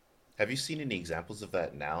 Have you seen any examples of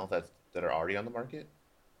that now that are already on the market?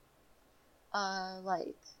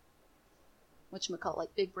 Like, whatchamacallit,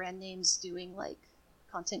 like, big brand names doing, like,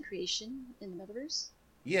 content creation in the metaverse?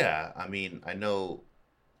 Yeah, I mean, I know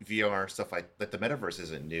VR stuff like the metaverse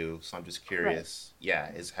isn't new, so I'm just Right. curious.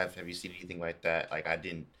 Yeah, have you seen anything like that? Like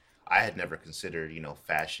I had never considered,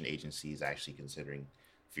 fashion agencies actually considering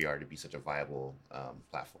VR to be such a viable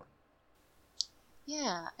platform.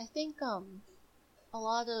 Yeah, I think, a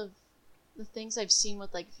lot of the things I've seen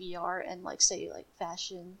with like VR and like say like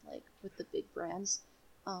fashion, like with the big brands,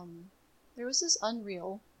 there was this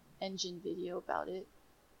Unreal Engine video about it,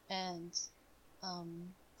 and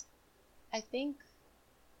um, I think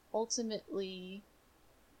ultimately,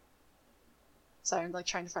 sorry, I'm like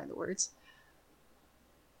trying to find the words.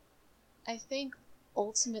 I think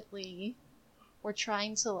ultimately we're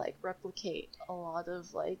trying to like replicate a lot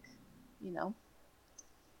of like, you know,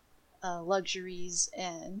 luxuries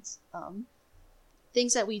and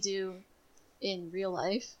things that we do in real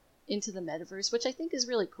life into the metaverse, which I think is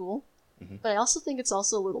really cool. Hmm. But I also think it's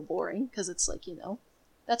also a little boring because it's like,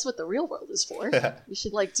 that's what the real world is for. You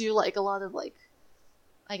should like do like a lot of like,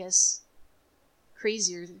 I guess,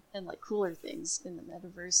 crazier and like cooler things in the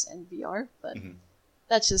metaverse and VR, but Hmm.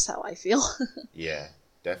 that's just how I feel. Yeah,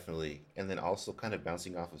 definitely. And then also kind of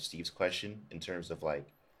bouncing off of Steve's question in terms of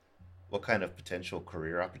like what kind of potential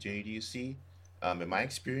career opportunity do you see? In my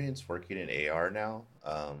experience working in AR now,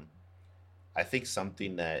 I think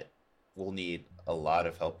something that we'll need a lot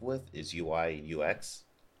of help with is UI and UX.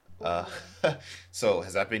 Oh Uh, yeah. so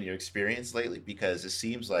has that been your experience lately? Because it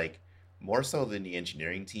seems like more so than the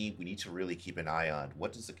engineering team, we need to really keep an eye on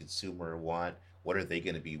what does the consumer want, what are they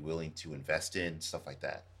going to be willing to invest in, stuff like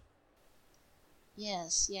that.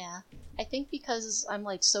 Yes, yeah. I think because I'm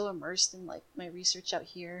like so immersed in like my research out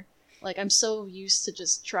here, like I'm so used to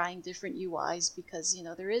just trying different UIs because,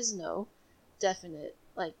 there is no definite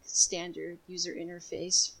like standard user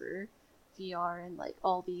interface for VR and like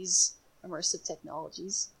all these immersive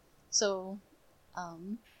technologies. So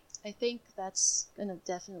Um, I think that's gonna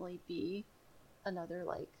definitely be another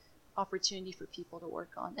like opportunity for people to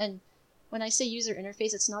work on. And when I say user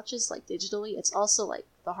interface, it's not just like digitally; it's also like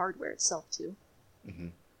the hardware itself too. Hmm.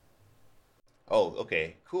 Oh,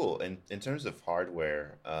 okay, cool. And in terms of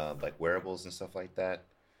hardware, like wearables and stuff like that,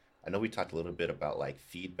 I know we talked a little bit about like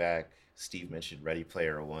feedback. Steve mentioned Ready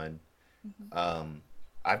Player One. Hmm. Um,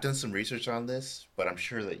 I've done some research on this, but I'm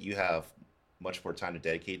sure that you have much more time to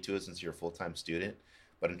dedicate to it since you're a full-time student.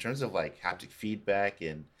 But in terms of like haptic feedback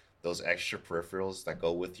and those extra peripherals that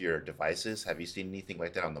go with your devices, have you seen anything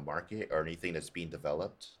like that on the market or anything that's being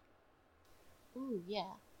developed? Ooh,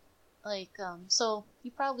 yeah. Like, so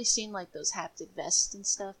you've probably seen like those haptic vests and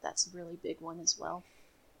stuff. That's a really big one as well.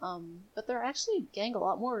 But they're actually getting a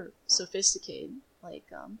lot more sophisticated. Like,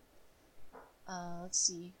 let's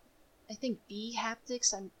see. I think B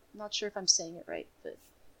Haptics. I'm not sure if I'm saying it right, but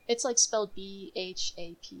it's like spelled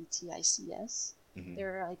BHAPTICS. Hmm.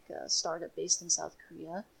 They're like a startup based in South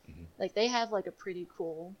Korea. Hmm. Like they have like a pretty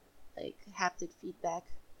cool like haptic feedback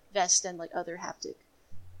vest and like other haptic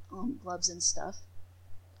gloves and stuff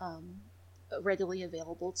um, readily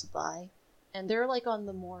available to buy. And they're like on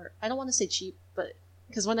the more I don't want to say cheap, but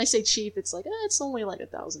because when I say cheap, it's like it's only like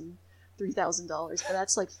 $3,000, but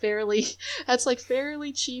that's like fairly that's like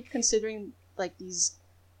fairly cheap considering like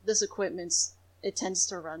this equipment's it tends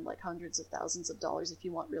to run like hundreds of thousands of dollars if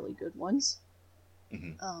you want really good ones.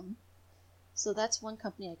 Hmm. Um, so that's one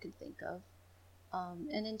company I could think of.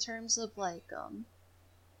 And in terms of like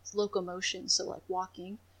locomotion, so like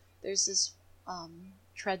walking, there's this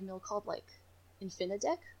treadmill called like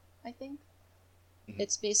Infinideck, I think. Hmm.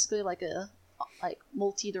 It's basically like a like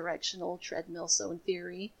multi-directional treadmill. So in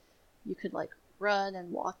theory, you could like run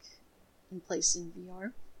and walk in place in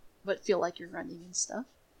VR, but feel like you're running and stuff.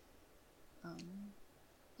 Um,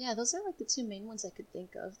 yeah, those are like the two main ones I could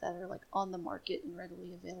think of that are like on the market and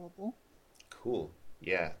readily available. Cool.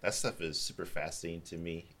 Yeah, that stuff is super fascinating to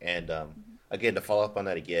me. And Hmm. again, to follow up on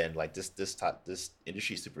that again, like this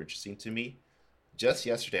industry is super interesting to me. Just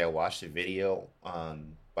yesterday, I watched a video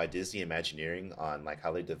by Disney Imagineering on like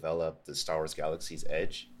how they developed the Star Wars Galaxy's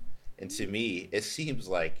Edge, and to me, it seems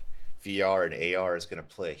like VR and AR is going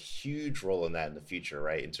to play a huge role in that in the future,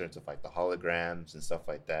 right? In terms of like the holograms and stuff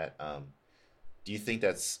like that. Do you think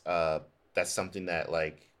that's something that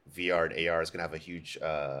like VR and AR is going to have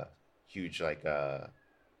a huge like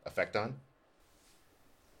effect on?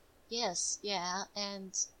 Yes, yeah,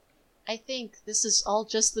 and I think this is all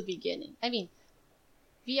just the beginning. I mean,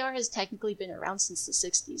 VR has technically been around since the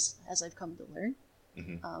 60s, as I've come to learn.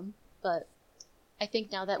 Hmm. But I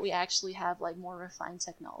think now that we actually have like more refined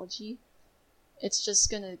technology, it's just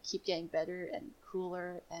gonna keep getting better and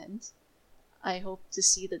cooler. And I hope to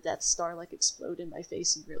see the Death Star like explode in my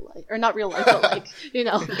face in real life, or not real life, but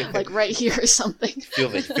like like right here or something. Feel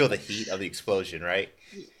the heat of the explosion, right?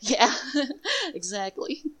 Yeah,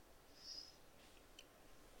 exactly.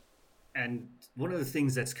 And one of the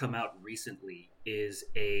things that's come out recently is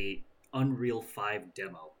a Unreal 5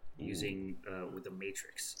 demo Ooh. using with the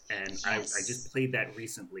Matrix, and I just Yes. played that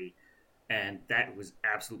recently, and that was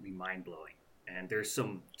absolutely mind blowing. And there's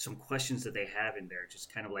some questions that they have in there,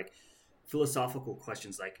 just kind of like philosophical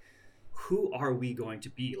questions, like who are we going to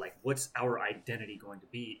be? Like, what's our identity going to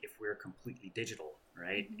be if we're completely digital,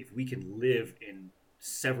 right? Hmm. If we can live in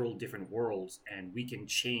several different worlds and we can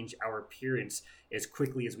change our appearance as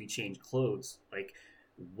quickly as we change clothes, like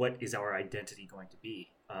what is our identity going to be?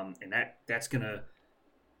 And that's gonna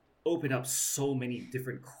open up so many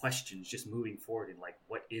different questions just moving forward in like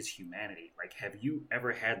what is humanity? Like, have you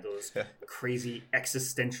ever had those crazy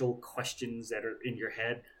existential questions that are in your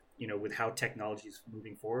head, with how technology is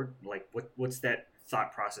moving forward? Like, what's that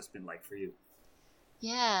thought process been like for you?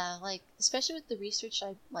 Yeah, like especially with the research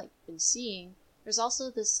I've like been seeing, there's also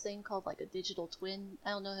this thing called like a digital twin.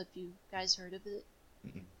 I don't know if you guys heard of it.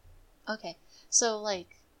 Mhm. Okay, so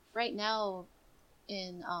like right now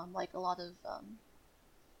in like a lot of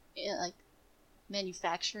like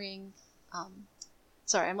manufacturing, um,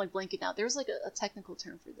 sorry, I'm like blanking out. There was like a technical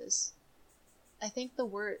term for this. I think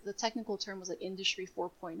the technical term was like Industry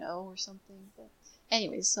 4.0 or something. But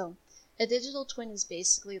anyways, so a digital twin is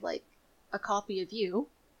basically like a copy of you,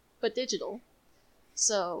 but digital.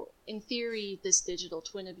 So in theory, this digital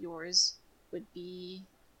twin of yours would be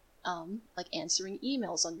like answering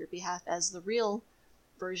emails on your behalf, as the real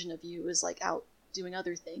version of you is like out doing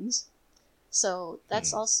other things. So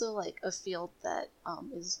that's Hmm. also like a field that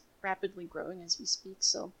is rapidly growing as we speak.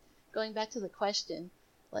 So going back to the question,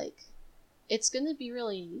 like it's gonna be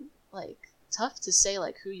really like tough to say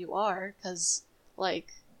like who you are, because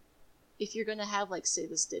like if you're gonna have like say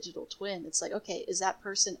this digital twin, it's like okay, is that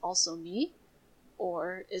person also me,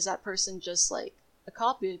 or is that person just like a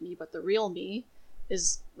copy of me, but the real me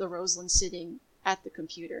is the Rosalind sitting at the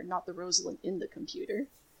computer, not the Rosalind in the computer.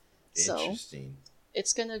 So Interesting.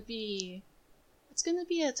 it's gonna be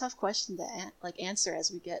a tough question to answer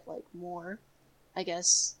as we get like more, I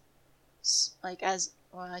guess, like as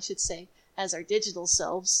or I should say, as our digital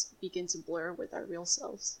selves begin to blur with our real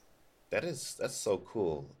selves. That's so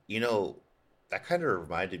cool. That kind of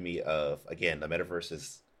reminded me of, again, the metaverse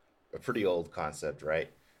is a pretty old concept, right?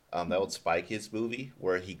 That old Spy Kids movie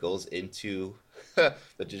where he goes into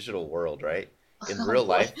the digital world, right? In Oh real boy.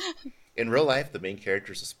 life, in real life, the main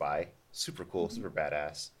character is a spy, super cool, super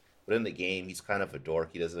badass. But in the game, he's kind of a dork.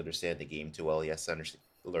 He doesn't understand the game too well. He has to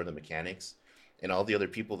learn the mechanics, and all the other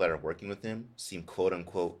people that are working with him seem quote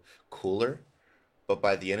unquote cooler. But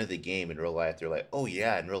by the end of the game in real life, they're like, "Oh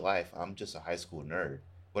yeah, in real life, I'm just a high school nerd.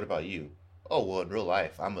 What about you? Oh well, in real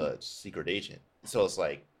life, I'm a secret agent." So it's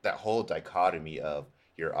like that whole dichotomy of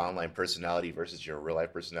your online personality versus your real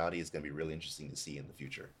life personality is going to be really interesting to see in the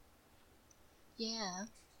future. Yeah.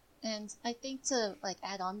 And I think to like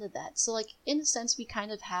add on to that, so like in a sense we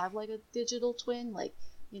kind of have like a digital twin, like,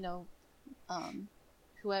 you know, um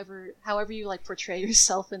however you like portray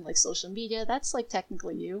yourself in like social media, that's like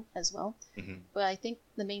technically you as well. Hmm. But I think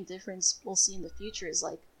the main difference we'll see in the future is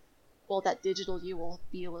like, well, that digital you will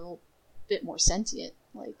be a little bit more sentient.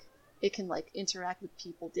 Like it can like interact with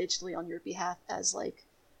people digitally on your behalf as like,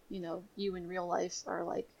 you in real life are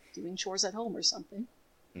like doing chores at home or something.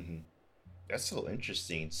 Hmm. That's so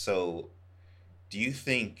interesting. So, do you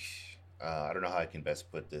think? I don't know how I can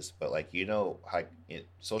best put this, but like how in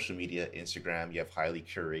social media, Instagram, you have highly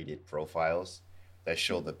curated profiles that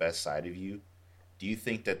show Mhm. the best side of you. Do you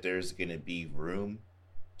think that there's going to be room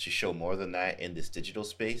to show more than that in this digital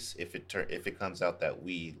space if it comes out that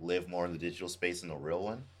we live more in the digital space than the real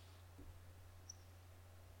one?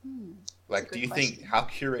 That's a Like, do good you think question. how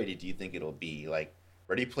curated do you think it'll be? Like,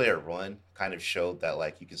 Ready Player One kind of showed that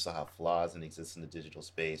like you can still have flaws and exist in the digital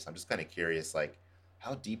space. I'm just kind of curious, like,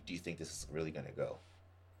 how deep do you think this is really going to go?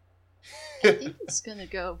 I think it's gonna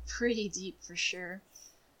go pretty deep for sure.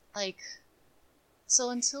 Like, so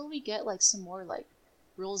until we get like some more like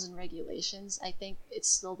rules and regulations, I think it's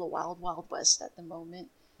still the wild wild west at the moment,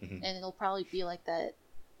 Hmm. and it'll probably be like that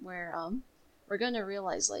where we're gonna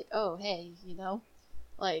realize like, oh hey,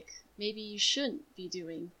 like maybe you shouldn't be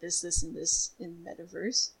doing this and this in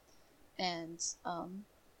metaverse, and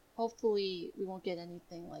hopefully we won't get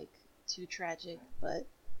anything like too tragic, but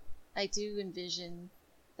I do envision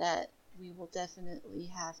that we will definitely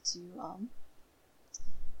have to,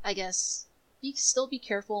 I guess, be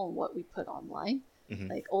careful on what we put online. Hmm.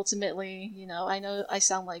 Like ultimately, I know I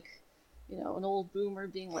sound like, an old boomer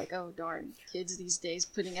being like, "Oh darn, kids these days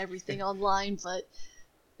putting everything online," but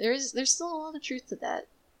there's still a lot of truth to that.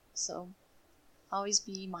 So always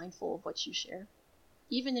be mindful of what you share,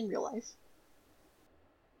 even in real life.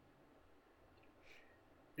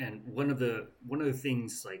 And one of the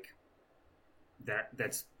things like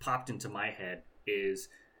that's popped into my head is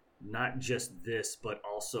not just this, but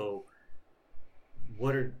also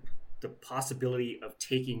what are the possibility of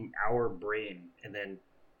taking our brain and then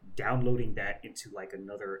downloading that into like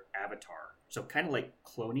another avatar. So kind of like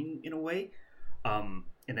cloning in a way.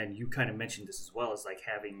 And then you kind of mentioned this as well as like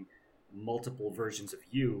having multiple versions of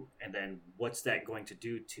you, and then what's that going to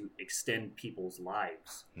do to extend people's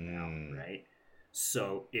lives now, Mm. right?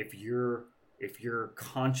 So if your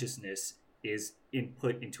consciousness is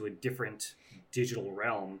input into a different digital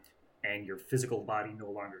realm and your physical body no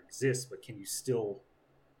longer exists, but can you still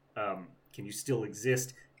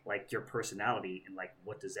exist like your personality, and like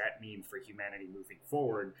what does that mean for humanity moving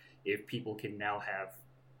forward if people can now have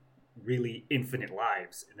really infinite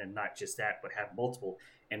lives, and then not just that but have multiple.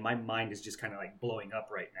 And my mind is just kind of like blowing up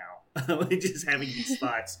right now just having these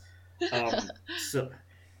thoughts. Um so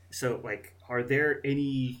so like, are there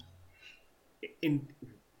any in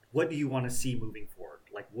what do you want to see moving forward?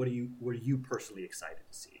 Like, what are you personally excited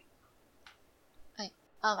to see? I,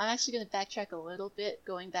 I'm actually going to backtrack a little bit,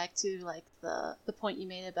 going back to like the point you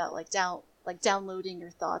made about like downloading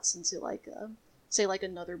your thoughts into like say like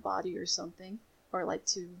another body or something, or like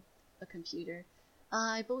to a computer.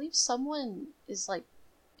 I believe someone is like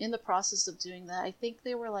in the process of doing that. I think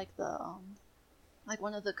they were like the like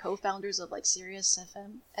one of the co-founders of like Sirius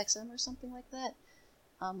FM XM or something like that.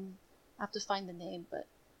 I have to find the name, but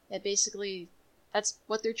yeah, basically that's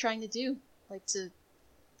what they're trying to do, like to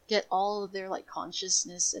get all of their like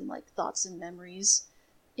consciousness and like thoughts and memories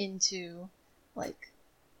into like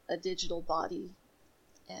a digital body,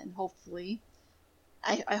 and hopefully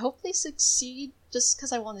I hope they succeed, just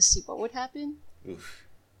because I want to see what would happen. Oof.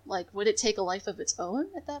 like, would it take a life of its own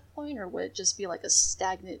at that point, or would it just be like a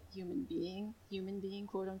stagnant human being,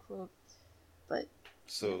 quote unquote? But yeah,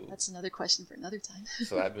 So, that's another question for another time.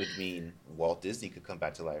 so that would mean Walt Disney could come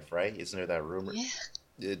back to life, right? Isn't there that rumor?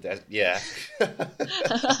 Yeah. Yeah.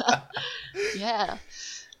 Yeah,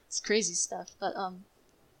 it's crazy stuff. But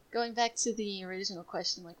going back to the original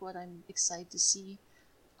question, like what I'm excited to see,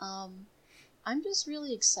 um, I'm just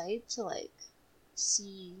really excited to like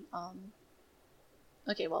see.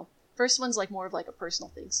 Okay, well, first one's like more of like a personal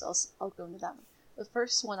thing, so I'll go into that one.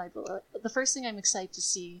 The first thing I'm excited to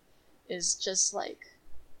see is just like,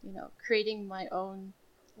 creating my own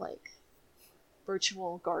like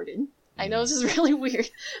virtual garden. I know this is really weird,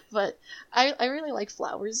 but I really like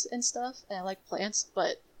flowers and stuff, and I like plants.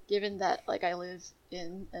 But given that like I live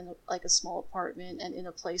in like a small apartment and in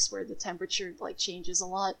a place where the temperature like changes a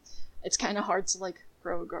lot, it's kind of hard to like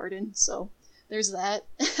grow a garden. So there's that.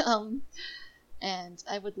 um, and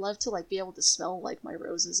I would love to like be able to smell like my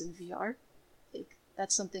roses in VR. Like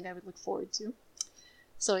that's something I would look forward to.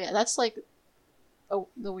 So yeah, that's like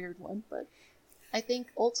the weird one, but I think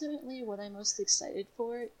ultimately what I'm most excited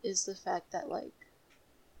for is the fact that, like,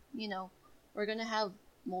 we're gonna have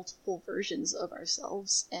multiple versions of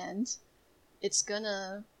ourselves, and it's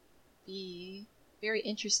gonna be very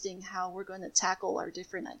interesting how we're gonna tackle our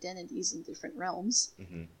different identities in different realms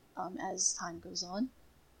Hmm. as time goes on.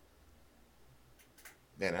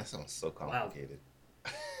 Man, that sounds so Wow. complicated.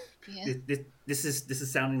 Yeah. This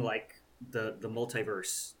is sounding like the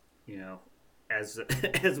multiverse, as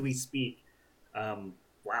as we speak.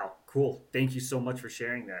 Wow, cool. Thank you so much for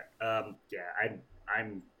sharing that. Yeah,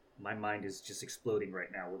 I'm my mind is just exploding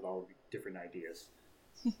right now with all the different ideas.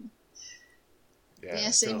 Yeah.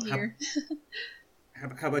 Yeah, same So here.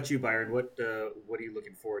 how about you, Byron? What are you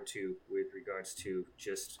looking forward to with regards to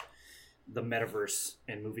just the metaverse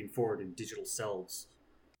and moving forward in digital selves?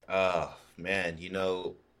 Oh man,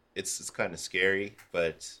 it's kind of scary,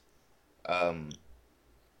 but um,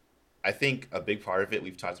 I think a big part of it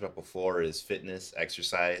we've talked about before is fitness,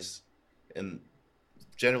 exercise, and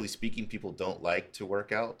generally speaking, people don't like to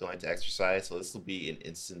work out, don't like to exercise. So this will be an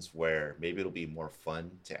instance where maybe it'll be more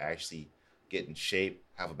fun to actually get in shape,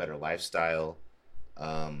 have a better lifestyle.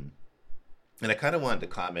 Um, and I kind of wanted to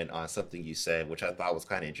comment on something you said, which I thought was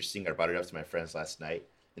kind of interesting. I brought it up to my friends last night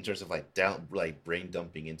in terms of like brain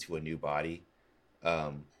dumping into a new body.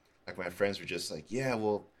 Like my friends were just like, yeah,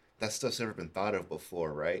 well, that stuff's never been thought of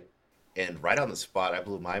before, right? And right on the spot, I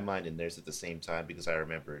blew my mind and theirs at the same time because I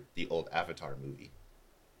remembered the old Avatar movie.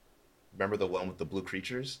 Remember the one with the blue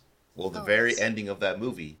creatures? Well, the Oh, very yes. ending of that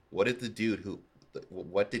movie, what did the dude who,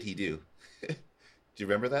 what did he do? Do you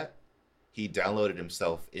remember that? He downloaded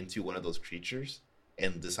himself into one of those creatures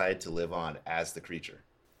and decided to live on as the creature.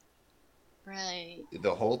 Right.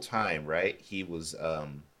 The whole time, right?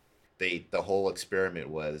 The whole experiment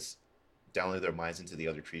was download their minds into the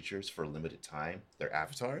other creatures for a limited time, their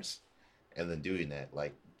avatars, and then doing that.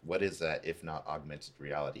 Like, what is that if not augmented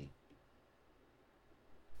reality?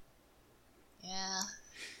 Yeah.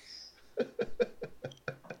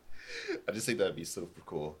 I just think that'd be super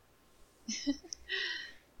cool.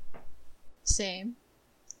 Same.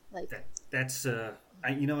 Like, That's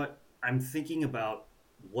you know what? I'm thinking about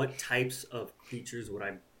what types of creatures would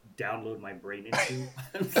I download my brain into.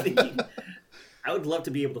 I'm thinking I would love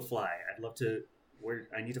to be able to fly. I'd love to where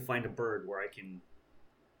I need to find a bird where I can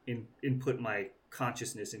input my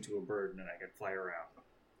consciousness into a bird and then I can fly around.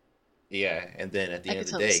 Yeah, and then at the I end could of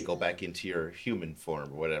the totally day, see go that. back into your human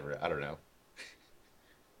form or whatever. I don't know.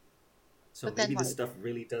 So But then, maybe this like, stuff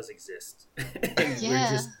really does exist, and we're yeah.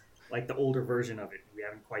 just like the older version of it. We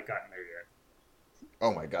haven't quite gotten there yet.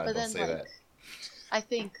 Oh my god, But don't then, say like, that. I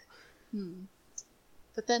think,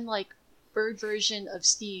 but then, like, bird version of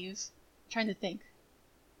Steve, trying to think,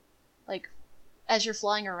 like, as you're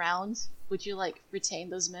flying around, would you, like, retain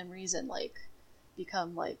those memories and, like,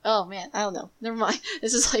 become, like, oh man, I don't know. Never mind.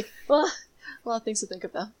 This is, like, well, a lot of things to think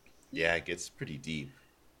about. Yeah, it gets pretty deep.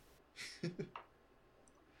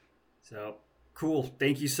 So cool.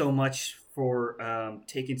 Thank you so much for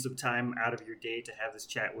taking some time out of your day to have this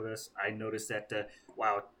chat with us. I noticed that,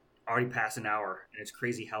 wow, already past an hour, and it's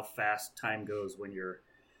crazy how fast time goes when you're,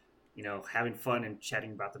 having fun and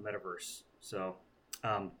chatting about the metaverse. So,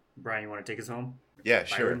 Brian, you want to take us home? Yeah,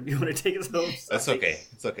 sure. Byron, you want to take us home? That's Sorry. okay.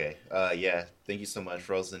 It's okay. Yeah, thank you so much,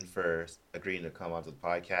 Rosen, for agreeing to come onto the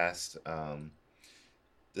podcast.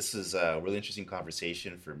 This is a really interesting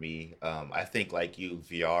conversation for me. I think, like you,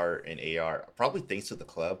 VR and AR, probably thanks to the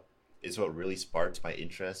club, is what really sparked my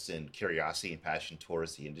interest and curiosity and passion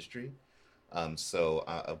towards the industry.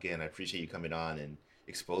 Again, I appreciate you coming on and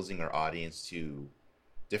exposing our audience to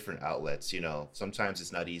different outlets. You know, sometimes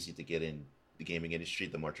it's not easy to get in the gaming industry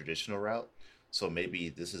the more traditional route. So maybe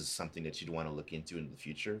this is something that you'd want to look into in the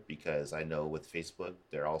future, because I know with Facebook,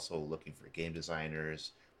 they're also looking for game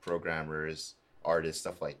designers, programmers, artists,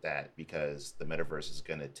 stuff like that, because the metaverse is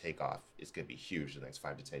going to take off. It's going to be huge in the next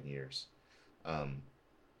 5 to 10 years. Um,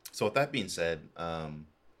 so with that being said,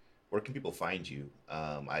 where can people find you?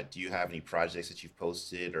 Do you have any projects that you've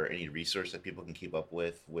posted or any research that people can keep up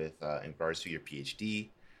with in regards to your PhD?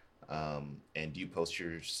 And do you post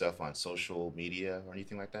your stuff on social media or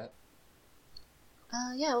anything like that?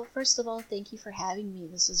 Yeah, well, first of all, thank you for having me.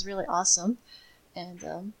 This is really awesome.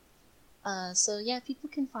 And so, yeah, people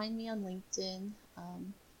can find me on LinkedIn.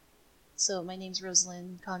 So, my name's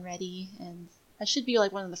Rosalind Conradi, and I should be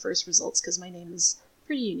like one of the first results because my name is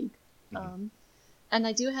pretty unique. Hmm. And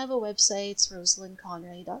I do have a website, it's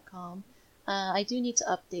rosalindconradi.com. I do need to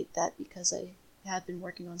update that because I have been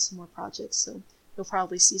working on some more projects, so you'll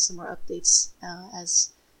probably see some more updates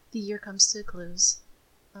as the year comes to a close.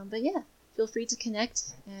 But yeah, feel free to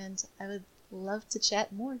connect, and I would love to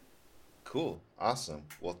chat more. Cool. Awesome.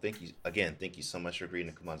 Well, thank you again. Thank you so much for agreeing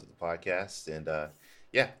to come onto the podcast. And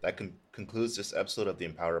yeah, that concludes this episode of the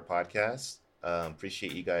Empower Podcast.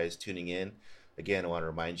 Appreciate you guys tuning in. Again, I want to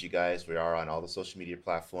remind you guys we are on all the social media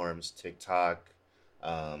platforms, TikTok.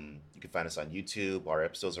 You can find us on YouTube. Our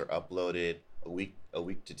episodes are uploaded a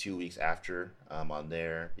week to 2 weeks after on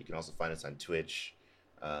there. You can also find us on Twitch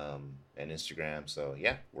and Instagram. So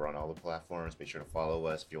yeah, we're on all the platforms. Make sure to follow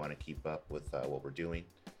us if you want to keep up with what we're doing.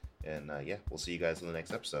 And yeah, we'll see you guys in the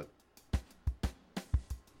next episode.